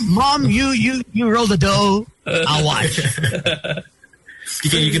 Mom, you roll the dough. I'll watch.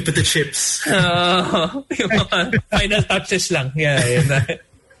 You can put the chips. Final touches lang. Yeah.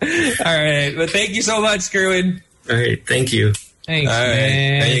 All right. Well, thank you so much, Kerwin. All right. Thank you. Thanks, all right.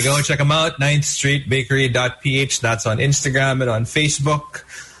 man. There you go. Check them out. 9thstreetbakery.ph. That's on Instagram and on Facebook.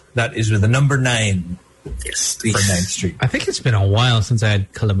 That is with the number 9. Yes, please. For 9th Street. I think it's been a while since I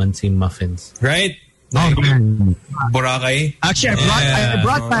had calamansi muffins. Right? Boracay. Actually,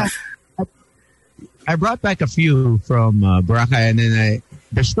 I brought back a few from Boracay, and then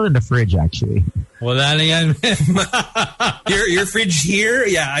they're still in the fridge, actually. Wala na yan. Your fridge here?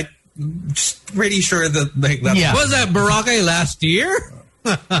 Yeah, I'm just pretty sure that that. Yeah. Was that Boracay last year?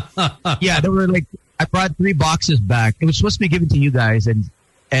 Yeah, there were I brought 3 boxes back. It was supposed to be given to you guys, and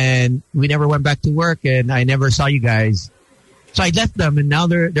we never went back to work, and I never saw you guys. So I left them, and now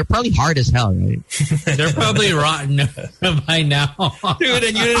they're probably hard as hell, right? They're probably rotten by now. Dude,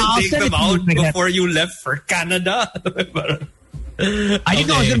 and you didn't take them out before you left for Canada. I didn't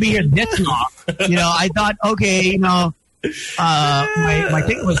know I was going to be here this long. I thought, okay, my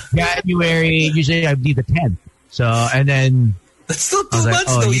thing was January. Usually I'd be the 10th. So, and then... That's still 2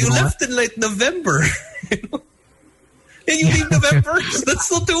 months, though. You left in November. And you leave November? That's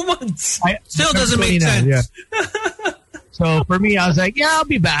still 2 months. Still doesn't make sense. Yeah. So for me, I was like, yeah, I'll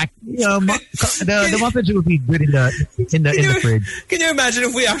be back. The muffins would be good in the fridge. Can you imagine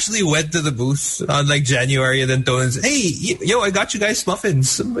if we actually went to the booth on January and then Tony's, hey, I got you guys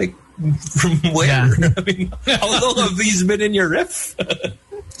muffins. I'm like, from where? Yeah. I mean, how long have these been in your ref?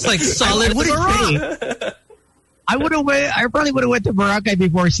 It's like solid. I probably would have went to Boracay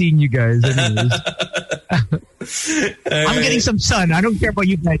before seeing you guys. Anyways. I'm getting some sun. I don't care about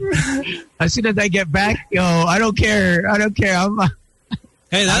you guys. As soon as I get back, I don't care.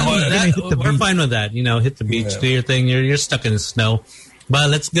 Hey, we're fine with that. Hit the beach, do your thing. You're stuck in the snow.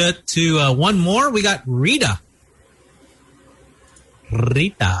 But let's get to one more. We got Rita.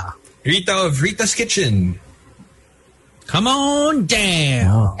 Rita of Rita's Kitchen. Come on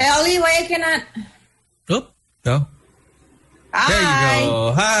down. Ellie, why I cannot... Oh. No? Hi. There you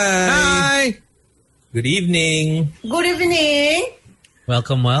go. Hi. Good evening. Good evening.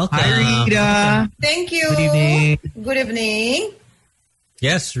 Welcome. Hi, Rita. Thank you. Good evening. Good evening.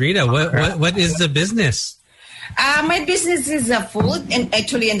 Yes, Rita. What is the business? My business is food, and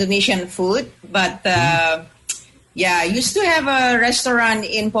actually Indonesian food. But I used to have a restaurant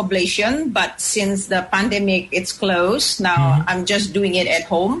in Poblacion, but since the pandemic, it's closed. Now I'm just doing it at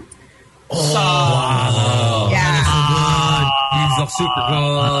home. Wow. Yeah. These look super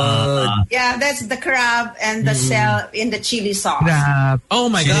good. Yeah, that's the crab and the shell in the chili sauce. Crab. Oh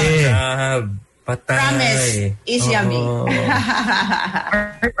my God. Crab. Patay. Promise, it's yummy.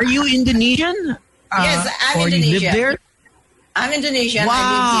 Are you Indonesian? Yes, I'm Indonesian. You live there? I'm Indonesian. Wow. I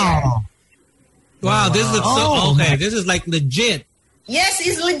live here. Wow, this looks so okay. This is like legit. Yes,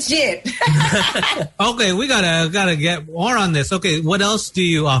 it's legit. Okay, we gotta get more on this. Okay, what else do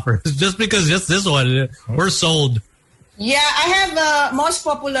you offer? Just this one, we're sold. Yeah, I have most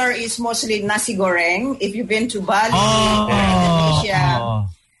popular is mostly nasi goreng. If you've been to Bali or Indonesia,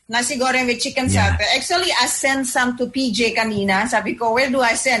 nasi goreng with chicken satay. Actually, I sent some to PJ kanina. Sabi ko, where do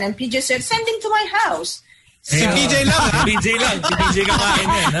I send? And PJ said, send him to my house. Si PJ lang, ha? PJ lang. Si PJ kakain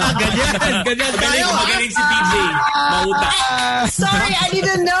yan, ha? Ganyan tayo. Magaling si PJ. Mauta. Sorry, I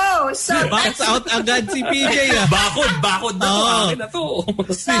didn't know. So Box out agad si PJ, ha? Bakod na to. Akin na to.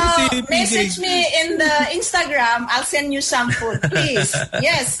 So message me in the Instagram. I'll send you some food, please.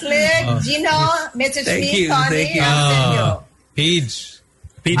 Yes, Click, Gino, message me, Tony. I'll send you. Page.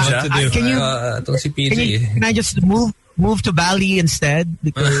 Can I just move to Bali instead?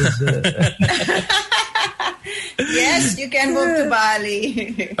 Because yes, you can move to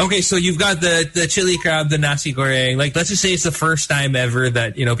Bali. Okay, so you've got the chili crab, the nasi goreng. Like, let's just say it's the first time ever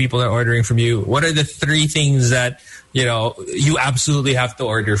that, people are ordering from you. What are the 3 things that, you absolutely have to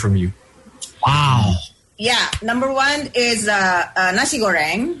order from you? Wow. Yeah, number 1 is nasi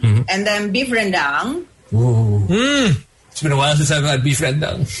goreng, and then beef rendang. Ooh. It's been a while since I've had beef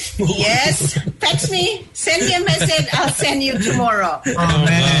rendang. Yes. Text me. Send me a message. I'll send you tomorrow. Oh,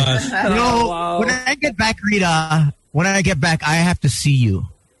 man. When I get back, Rita, I have to see you.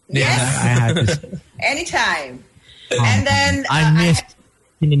 Yes. I have to see. Anytime. And then... I missed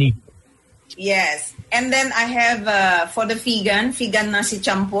Indonesia. Yes. And then I have, for the vegan nasi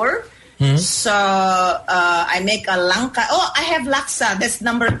campur. So I make a langka. Oh, I have laksa. That's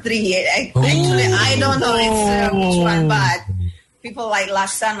number 3. Actually, I don't know which one, but people like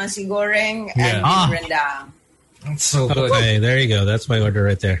laksa, nasi goreng, and rendang. That's so good. Okay, there you go. That's my order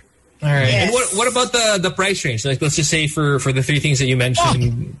right there. All right. Yes. And what about the price range? Like, let's just say for the 3 things that you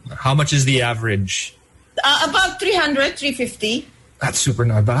mentioned, how much is the average? About 300, 350. That's super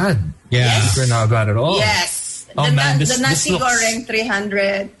not bad. Yeah. Yes. Super not bad at all. Yes. Oh, man, the nasi goreng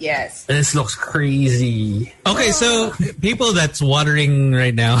 300, yes. This looks crazy. Okay, so people that's watering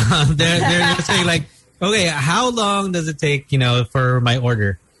right now, they're saying like, okay, how long does it take, for my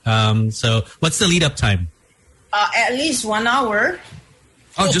order? So what's the lead up time? At least 1 hour.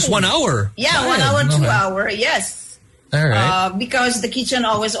 Oh, just 1 hour? Yeah, 1 hour, 2 hour, yes. All right. Because the kitchen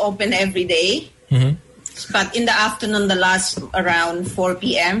always open every day. But in the afternoon, the last around 4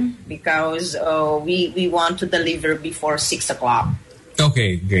 p.m. because we want to deliver before 6 o'clock.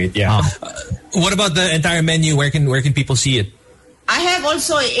 Okay, great. Yeah. What about the entire menu? Where can people see it? I have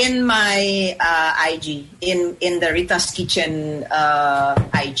also in my IG in the Rita's Kitchen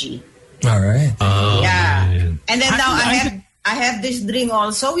IG. All right. Yeah, man. And then now I have this drink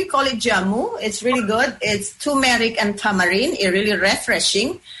also. We call it jamu. It's really good. It's turmeric and tamarind. It's really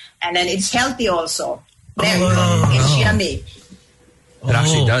refreshing, and then it's healthy also. There you go. It's yummy. It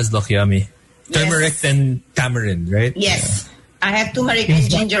actually does look yummy. Yes. Turmeric and tamarind, right? Yes. I have turmeric and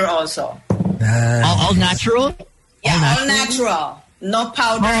ginger also. All natural? Yeah, all natural. No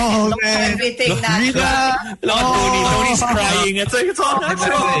powder. No everything natural. Tony's crying. It's like, it's all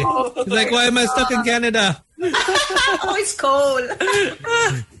natural. He's like, why am I stuck in Canada? Oh, it's cold.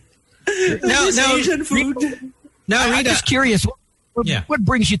 Now, Asian food. Now, Rita, I'm just curious. What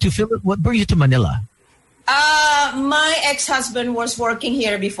brings you to What brings you to Manila? My ex-husband was working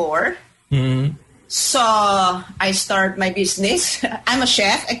here before. So I start my business. I'm a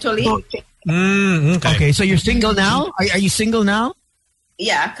chef, actually. Okay. Okay, so you're single now? Are you single now?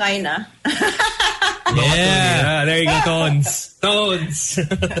 Yeah, kinda. Yeah, there you go, Tones.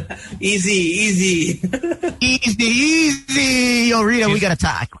 Easy. Yo, Rita, we gotta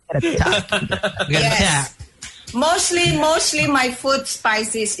talk. Yes. Mostly my food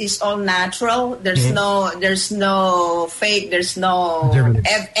spices is all natural. There's no fake. There's no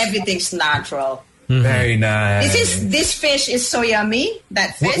everything's natural. Very nice. This fish is so yummy.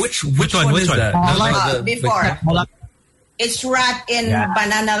 That fish. Which one is that? Before. It's wrapped in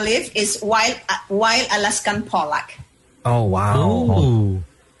banana leaf. It's wild Alaskan pollock. Oh, wow. Ooh.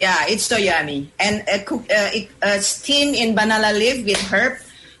 Yeah, it's so yummy. And steamed in banana leaf with herb,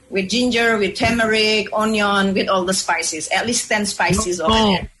 with ginger, with turmeric, onion, with all the spices. At least 10 spices over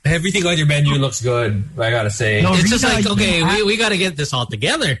there. Everything on your menu looks good, I gotta say. No, it's just like, okay, we gotta get this all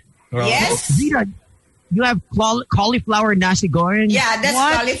together. Yes. Rita, you have cauliflower nasi goreng? Yeah, that's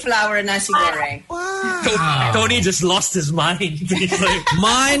cauliflower nasi goreng. Wow. Tony just lost his mind. He's like,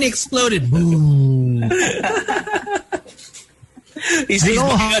 mine exploded. Boom. He's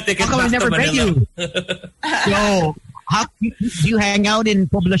booking a ticket back to Manila. Yo, do you hang out in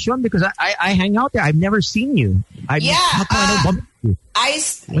Poblacion? Because I hang out there. I've never seen you. How come I don't bump you?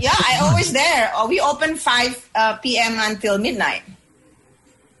 I always there. We open 5 p.m. until midnight.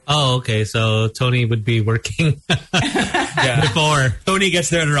 Oh, okay. So Tony would be working before. Tony gets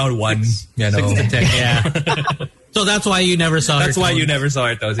there at around 1. 6 to 10. Yeah. So that's why you never saw her. That's why you never saw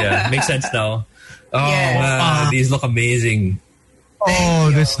her toes. Yeah, makes sense now. Oh, man, these look amazing.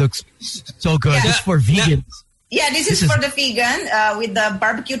 This looks so good. Yeah. This is for vegans. This is for the vegan with the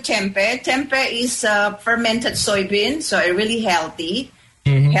barbecue tempeh. Tempeh is fermented soybean, so it's really healthy.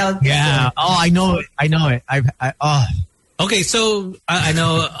 Mm-hmm. Healthy. Yeah. Oh, I know it. Okay, so I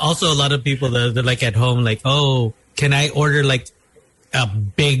know also a lot of people that like at home, like, oh, can I order like a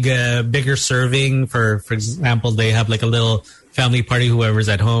bigger serving? For example, they have like a little family party, whoever's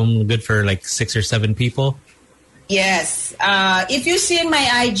at home, good for like 6 or 7 people. Yes. If you see in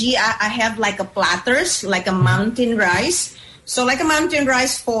my IG, I have like a platters, like a mountain rice. So like a mountain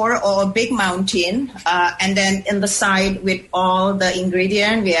rice 4 or a big mountain. And then in the side with all the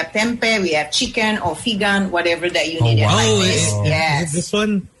ingredients, we have tempeh, we have chicken or vegan, whatever that you need. Yes. This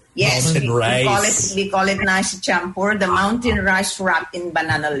one? Yes. Mountain rice. We call it nasi campur, the mountain rice wrapped in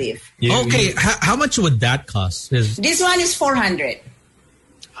banana leaf. Okay. How much would that cost? This one is 400.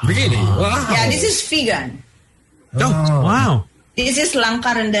 Really? Wow. Yeah, this is vegan. Oh, wow. This is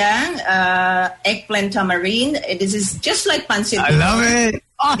langka rendang, eggplant tamarind. This is just like pancit. I love it.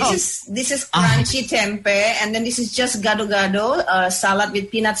 Oh. This is crunchy tempeh, and then this is just gado-gado, salad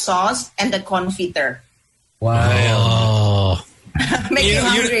with peanut sauce, and the confiter. Wow. Make you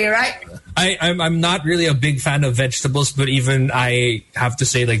hungry, right? I'm not really a big fan of vegetables, but even I have to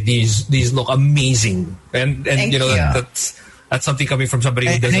say, like, these look amazing. And Thank you. That's something coming from somebody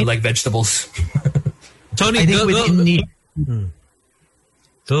who doesn't like vegetables. Tony, I think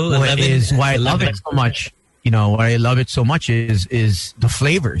why I love it so much. You know, why I love it so much is the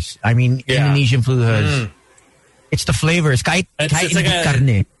flavors. I mean, Indonesian food has it's the flavors. It's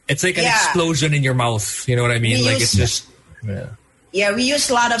like an explosion in your mouth. You know what I mean? It's just we use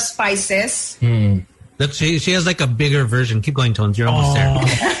a lot of spices. Look, she has like a bigger version. Keep going, Tones. You're almost there.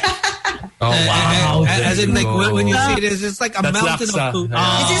 Oh, wow. As in, like, when you see it, it's just like a mountain laksa. of food.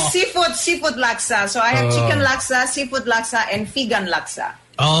 This is seafood laksa. So I have chicken laksa, seafood laksa, and vegan laksa.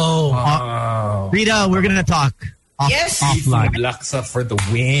 Rita, we're going to talk offline. Laksa for the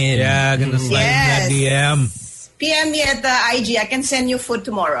win. Yeah, going to slide in that DM. PM me at the IG. I can send you food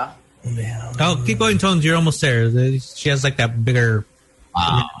tomorrow. Oh, keep going, Tones. You're almost there. She has like that bigger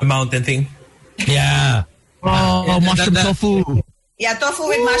mountain thing. Yeah. Mushroom tofu. Yeah, tofu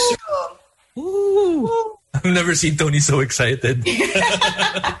with mushroom. Ooh. I've never seen Tony so excited.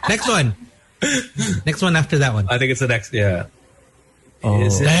 Next one. Next one after that one. I think it's the next. Yeah.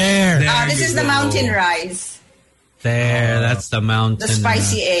 There. This is the mountain rice. There. That's the mountain. The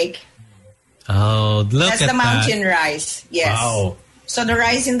spicy egg. Oh, look That's at the mountain rice. Yes. Wow. So the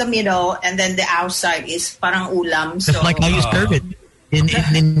rice in the middle, and then the outside is parang ulam. So just like how you serve it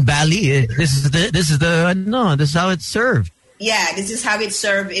in Bali. This is how it's served. Yeah, this is how it's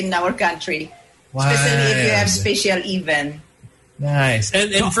served in our country. Wow. Especially if you have special event. Nice.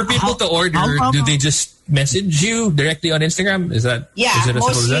 And for people to order, do they just message you directly on Instagram? Is that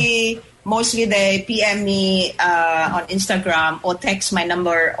mostly they PM me on Instagram or text my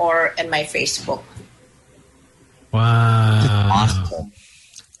number or in my Facebook. Wow. Awesome.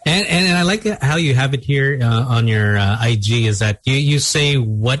 And I like how you have it here on your IG is that you say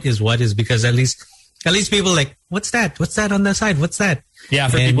what is because at least people like, what's that? What's that on the side? What's that? Yeah,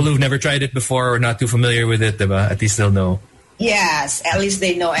 for people who've never tried it before or not too familiar with it, at least they'll know. Yes, at least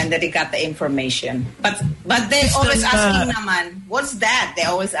they know and that they got the information. But they always asking naman, what's that? They're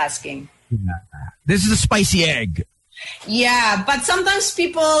always asking. This is a spicy egg. Yeah, but sometimes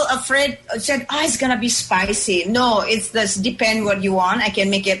people afraid said, it's gonna be spicy. No, it's just depend what you want. I can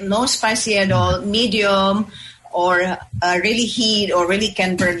make it no spicy at all, medium, or really heat, or really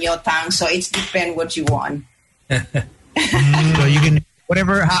can burn your tongue. So it's depend what you want. So you can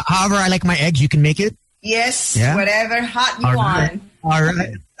however I like my eggs, you can make it. Yes, whatever hot you want. All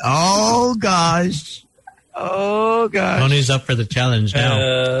right. Oh, gosh. Oh, gosh. Tony's up for the challenge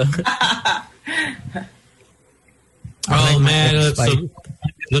now. Oh, man. It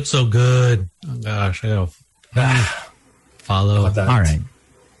looks so good. Oh, gosh. I gotta follow. All right.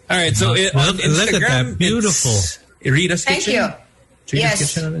 All right. So, on Instagram, look at that. Beautiful. Rita's Thank Kitchen. you. Rita's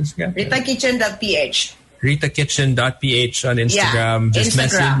Kitchen on Instagram. RitaKitchen.ph. RitaKitchen.ph on Instagram. Just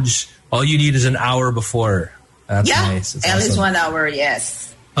message. All you need is an hour before. That's nice. That's at least awesome. 1 hour,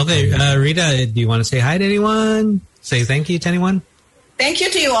 yes. Okay, Rita, do you want to say hi to anyone? Say thank you to anyone? Thank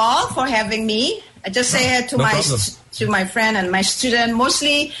you to you all for having me. I just say hi to my friend and my student.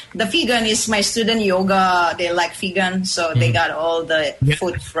 Mostly the vegan is my student yoga. They like vegan, so they got all the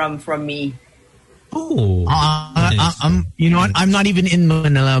food from me. Oh, you know what? I'm not even in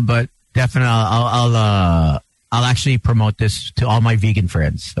Manila, but definitely I'll actually promote this to all my vegan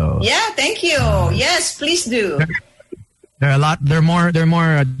friends. So yeah, thank you. Yes, please do. They're more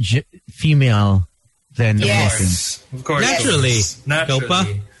female than yes, of course, naturally.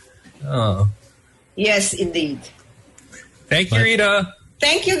 Naturally. Oh, yes, indeed. Thank you, Rita.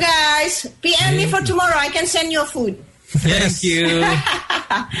 Thank you, guys. PM me for tomorrow. I can send you food. Thank you.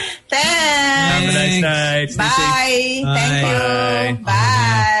 Thanks. Have a nice night. Bye. Thank you.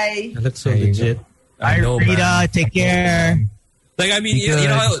 Bye. That looks so legit. Bye, Rita. Man. Take care. Like, I mean, you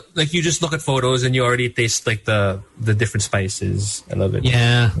know how, like, you just look at photos and you already taste, like, the different spices. I love it.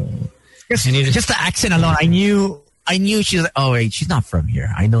 Yeah. Just the accent alone. I knew she's like, oh, wait, she's not from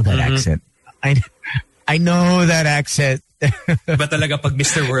here. I know that accent. I know that accent. But talaga pag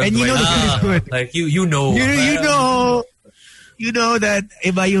Mr. World, and you know the food is good. Like, you know. You know that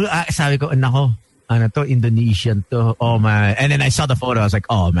iba yung, sabi ko, nako, ano to, Indonesian to. Oh, man. And then I saw the photo. I was like,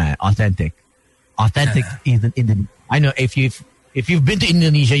 oh, man, authentic. Authentic. I know if you've been to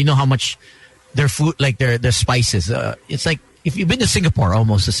Indonesia, you know how much their food, like their spices. It's like if you've been to Singapore,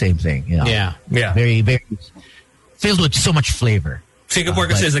 almost the same thing. You know? Yeah. Very, very filled with so much flavor.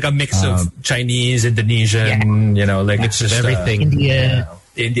 Singapore is like a mix of Chinese, Indonesian, you know, like it's just everything.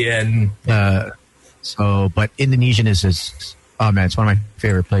 Indian. But Indonesian is just, oh man, it's one of my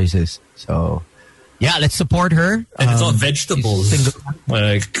favorite places. So yeah, let's support her. And it's all vegetables.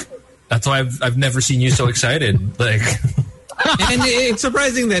 Like, that's why I've never seen you so excited. Like, and it's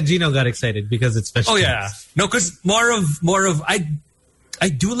surprising that Gino got excited because it's vegetables. Oh yeah, no, because more of I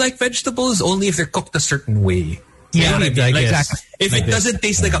do like vegetables only if they're cooked a certain way. You know what I mean? I like, guess. If it doesn't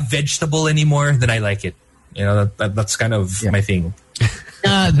taste like a vegetable anymore, then I like it. You know, that's kind of my thing.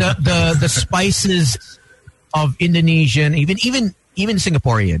 The spices of Indonesian, even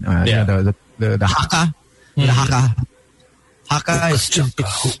Singaporean. You know, the haka, the haka. Haka is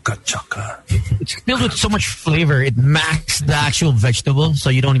it's filled with so much flavor. It masks the actual vegetable, so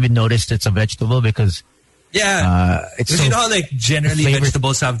you don't even notice it's a vegetable because it's so, you know how, like, generally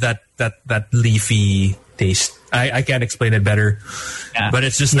vegetables have that leafy taste. I can't explain it better, but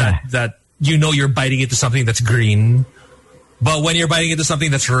it's just that you know you're biting into something that's green, but when you're biting into something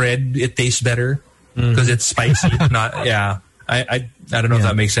that's red, it tastes better because it's spicy. I don't know if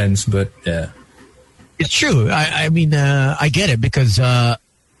that makes sense, but yeah. It's true. I mean, I get it because I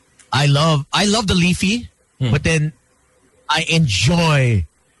love the leafy, but then I enjoy,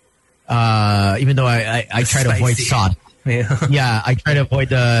 even though I try to avoid salt. Yeah, I try to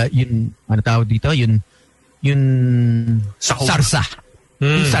avoid yung ano tawag dito, yung sarsa.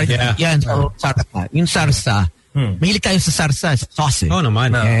 Yung sarsa. Sarsa. Yung sarsa. Mahilig tayo sa sarsa, sauce. Oh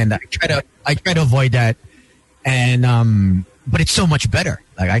naman. And I try to avoid that, and but it's so much better.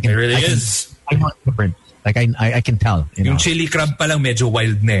 Like it really is. I know it's different. Like I can tell. You know? Yung chili crab pa lang medyo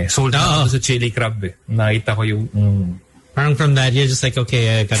wild na eh. Sold na ako sa chili crab eh. Nakita ko yung... Parang from that, you're just like,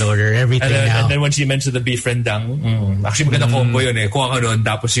 okay, I gotta order everything now. And then when she mentioned the beef rendang, actually maganda combo yun eh. Kuha ka nun,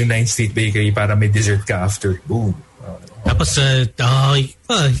 tapos yung 9th Street Bakery para may dessert ka after. Boom. Tapos,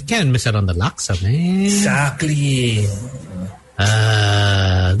 you can't miss out on the laksa, man. Exactly.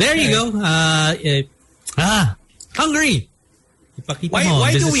 There you go. Hungry.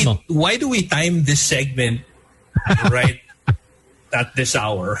 Why do we time this segment right at this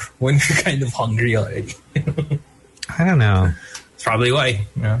hour when you're kind of hungry already? I don't know. It's probably why.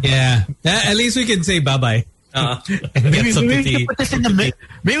 Yeah. At least we can say bye-bye. Maybe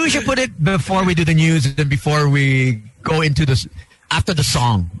we should put it before we do the news and before we go into this after the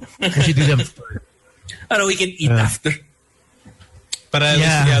song. We should do them first. I know we can eat after. But at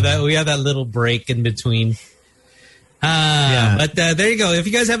least we have that little break in between. But there you go. If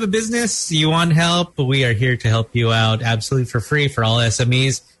you guys have a business, you want help, we are here to help you out absolutely for free for all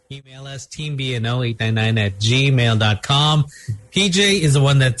SMEs. Email us teambno899@gmail.com. PJ is the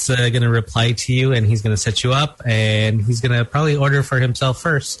one that's going to reply to you, and he's going to set you up, and he's going to probably order for himself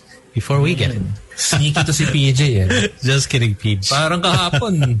first before we get it. Sneaky to si PJ eh. Just kidding, PJ. Parang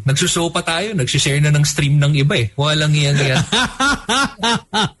kahapon, nagsushow pa tayo, nagsishare na ng stream ng iba eh. Walang iyan.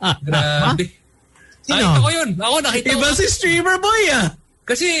 Grabe. Nakita ko yun. Nakita ko. Iba si streamer boy ah.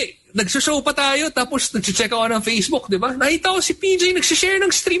 Kasi nagsushow pa tayo tapos nag-check ako ng Facebook, di ba? Nakita ko si PJ nagsishare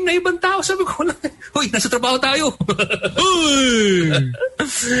ng stream na ibang tao. Sabi ko lang, hoy, nasa trabaho tayo.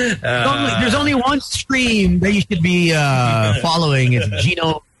 There's only one stream that you should be following. It's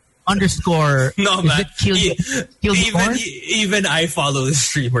Gino _ No, man. Even I follow the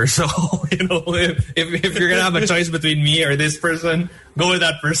streamer. So, you know, if you're going to have a choice between me or this person, go with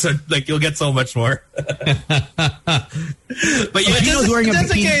that person. Like, you'll get so much more. But yeah, just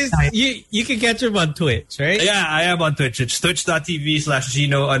in case, you can catch him on Twitch, right? Yeah, I am on Twitch. It's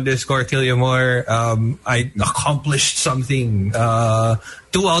twitch.tv/Gino_Killiamore. I accomplished something.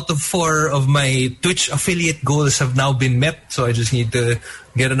 2 out of 4 of my Twitch affiliate goals have now been met. So I just need to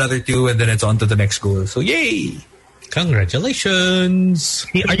get another 2 and then it's on to the next goal. So yay! Congratulations.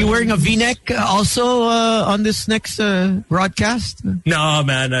 Are you wearing a V-neck also on this next broadcast? No,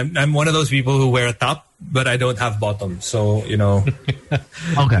 man. I'm one of those people who wear a top, but I don't have bottoms. So, you know.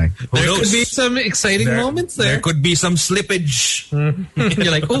 Okay. There could be some exciting moments there. There could be some slippage.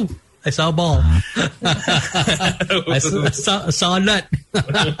 You're like, oh, I saw a ball. I saw a nut.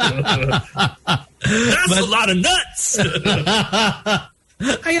 That's a lot of nuts.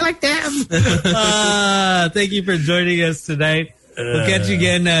 I like them. Thank you for joining us tonight. We'll catch you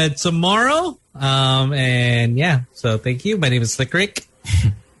again tomorrow. And yeah, so thank you. My name is Slick Rick.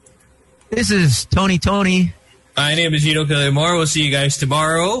 This is Tony. My name is Gino Killiamore. We'll see you guys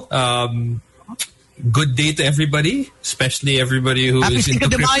tomorrow. Good day to everybody, especially everybody who is into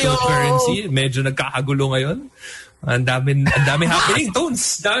cryptocurrency. Medyo nagkakagulo ngayon. Ang dami happening,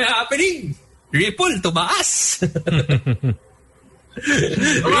 Tones. Dami happening. Ripple, tumaas. Ripple,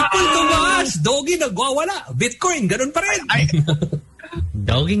 tumaas. Doggy, nagwawala. Bitcoin, ganun pa rin.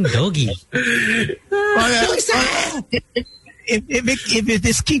 Doggy. If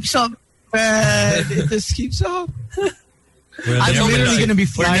this keeps up, I'm literally going to be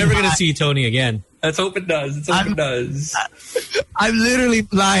flying. We're never going to see Tony again. Let's hope it does. I'm literally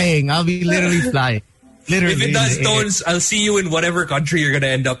flying. I'll be literally flying. Literally. If it does, Tones, I'll see you in whatever country you're going to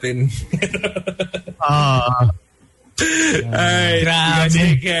end up in. All right. You guys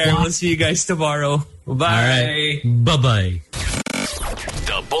take care. We'll see you guys tomorrow. Bye. Right. Bye-bye.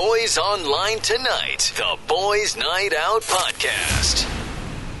 The Boys Online Tonight. The Boys Night Out Podcast.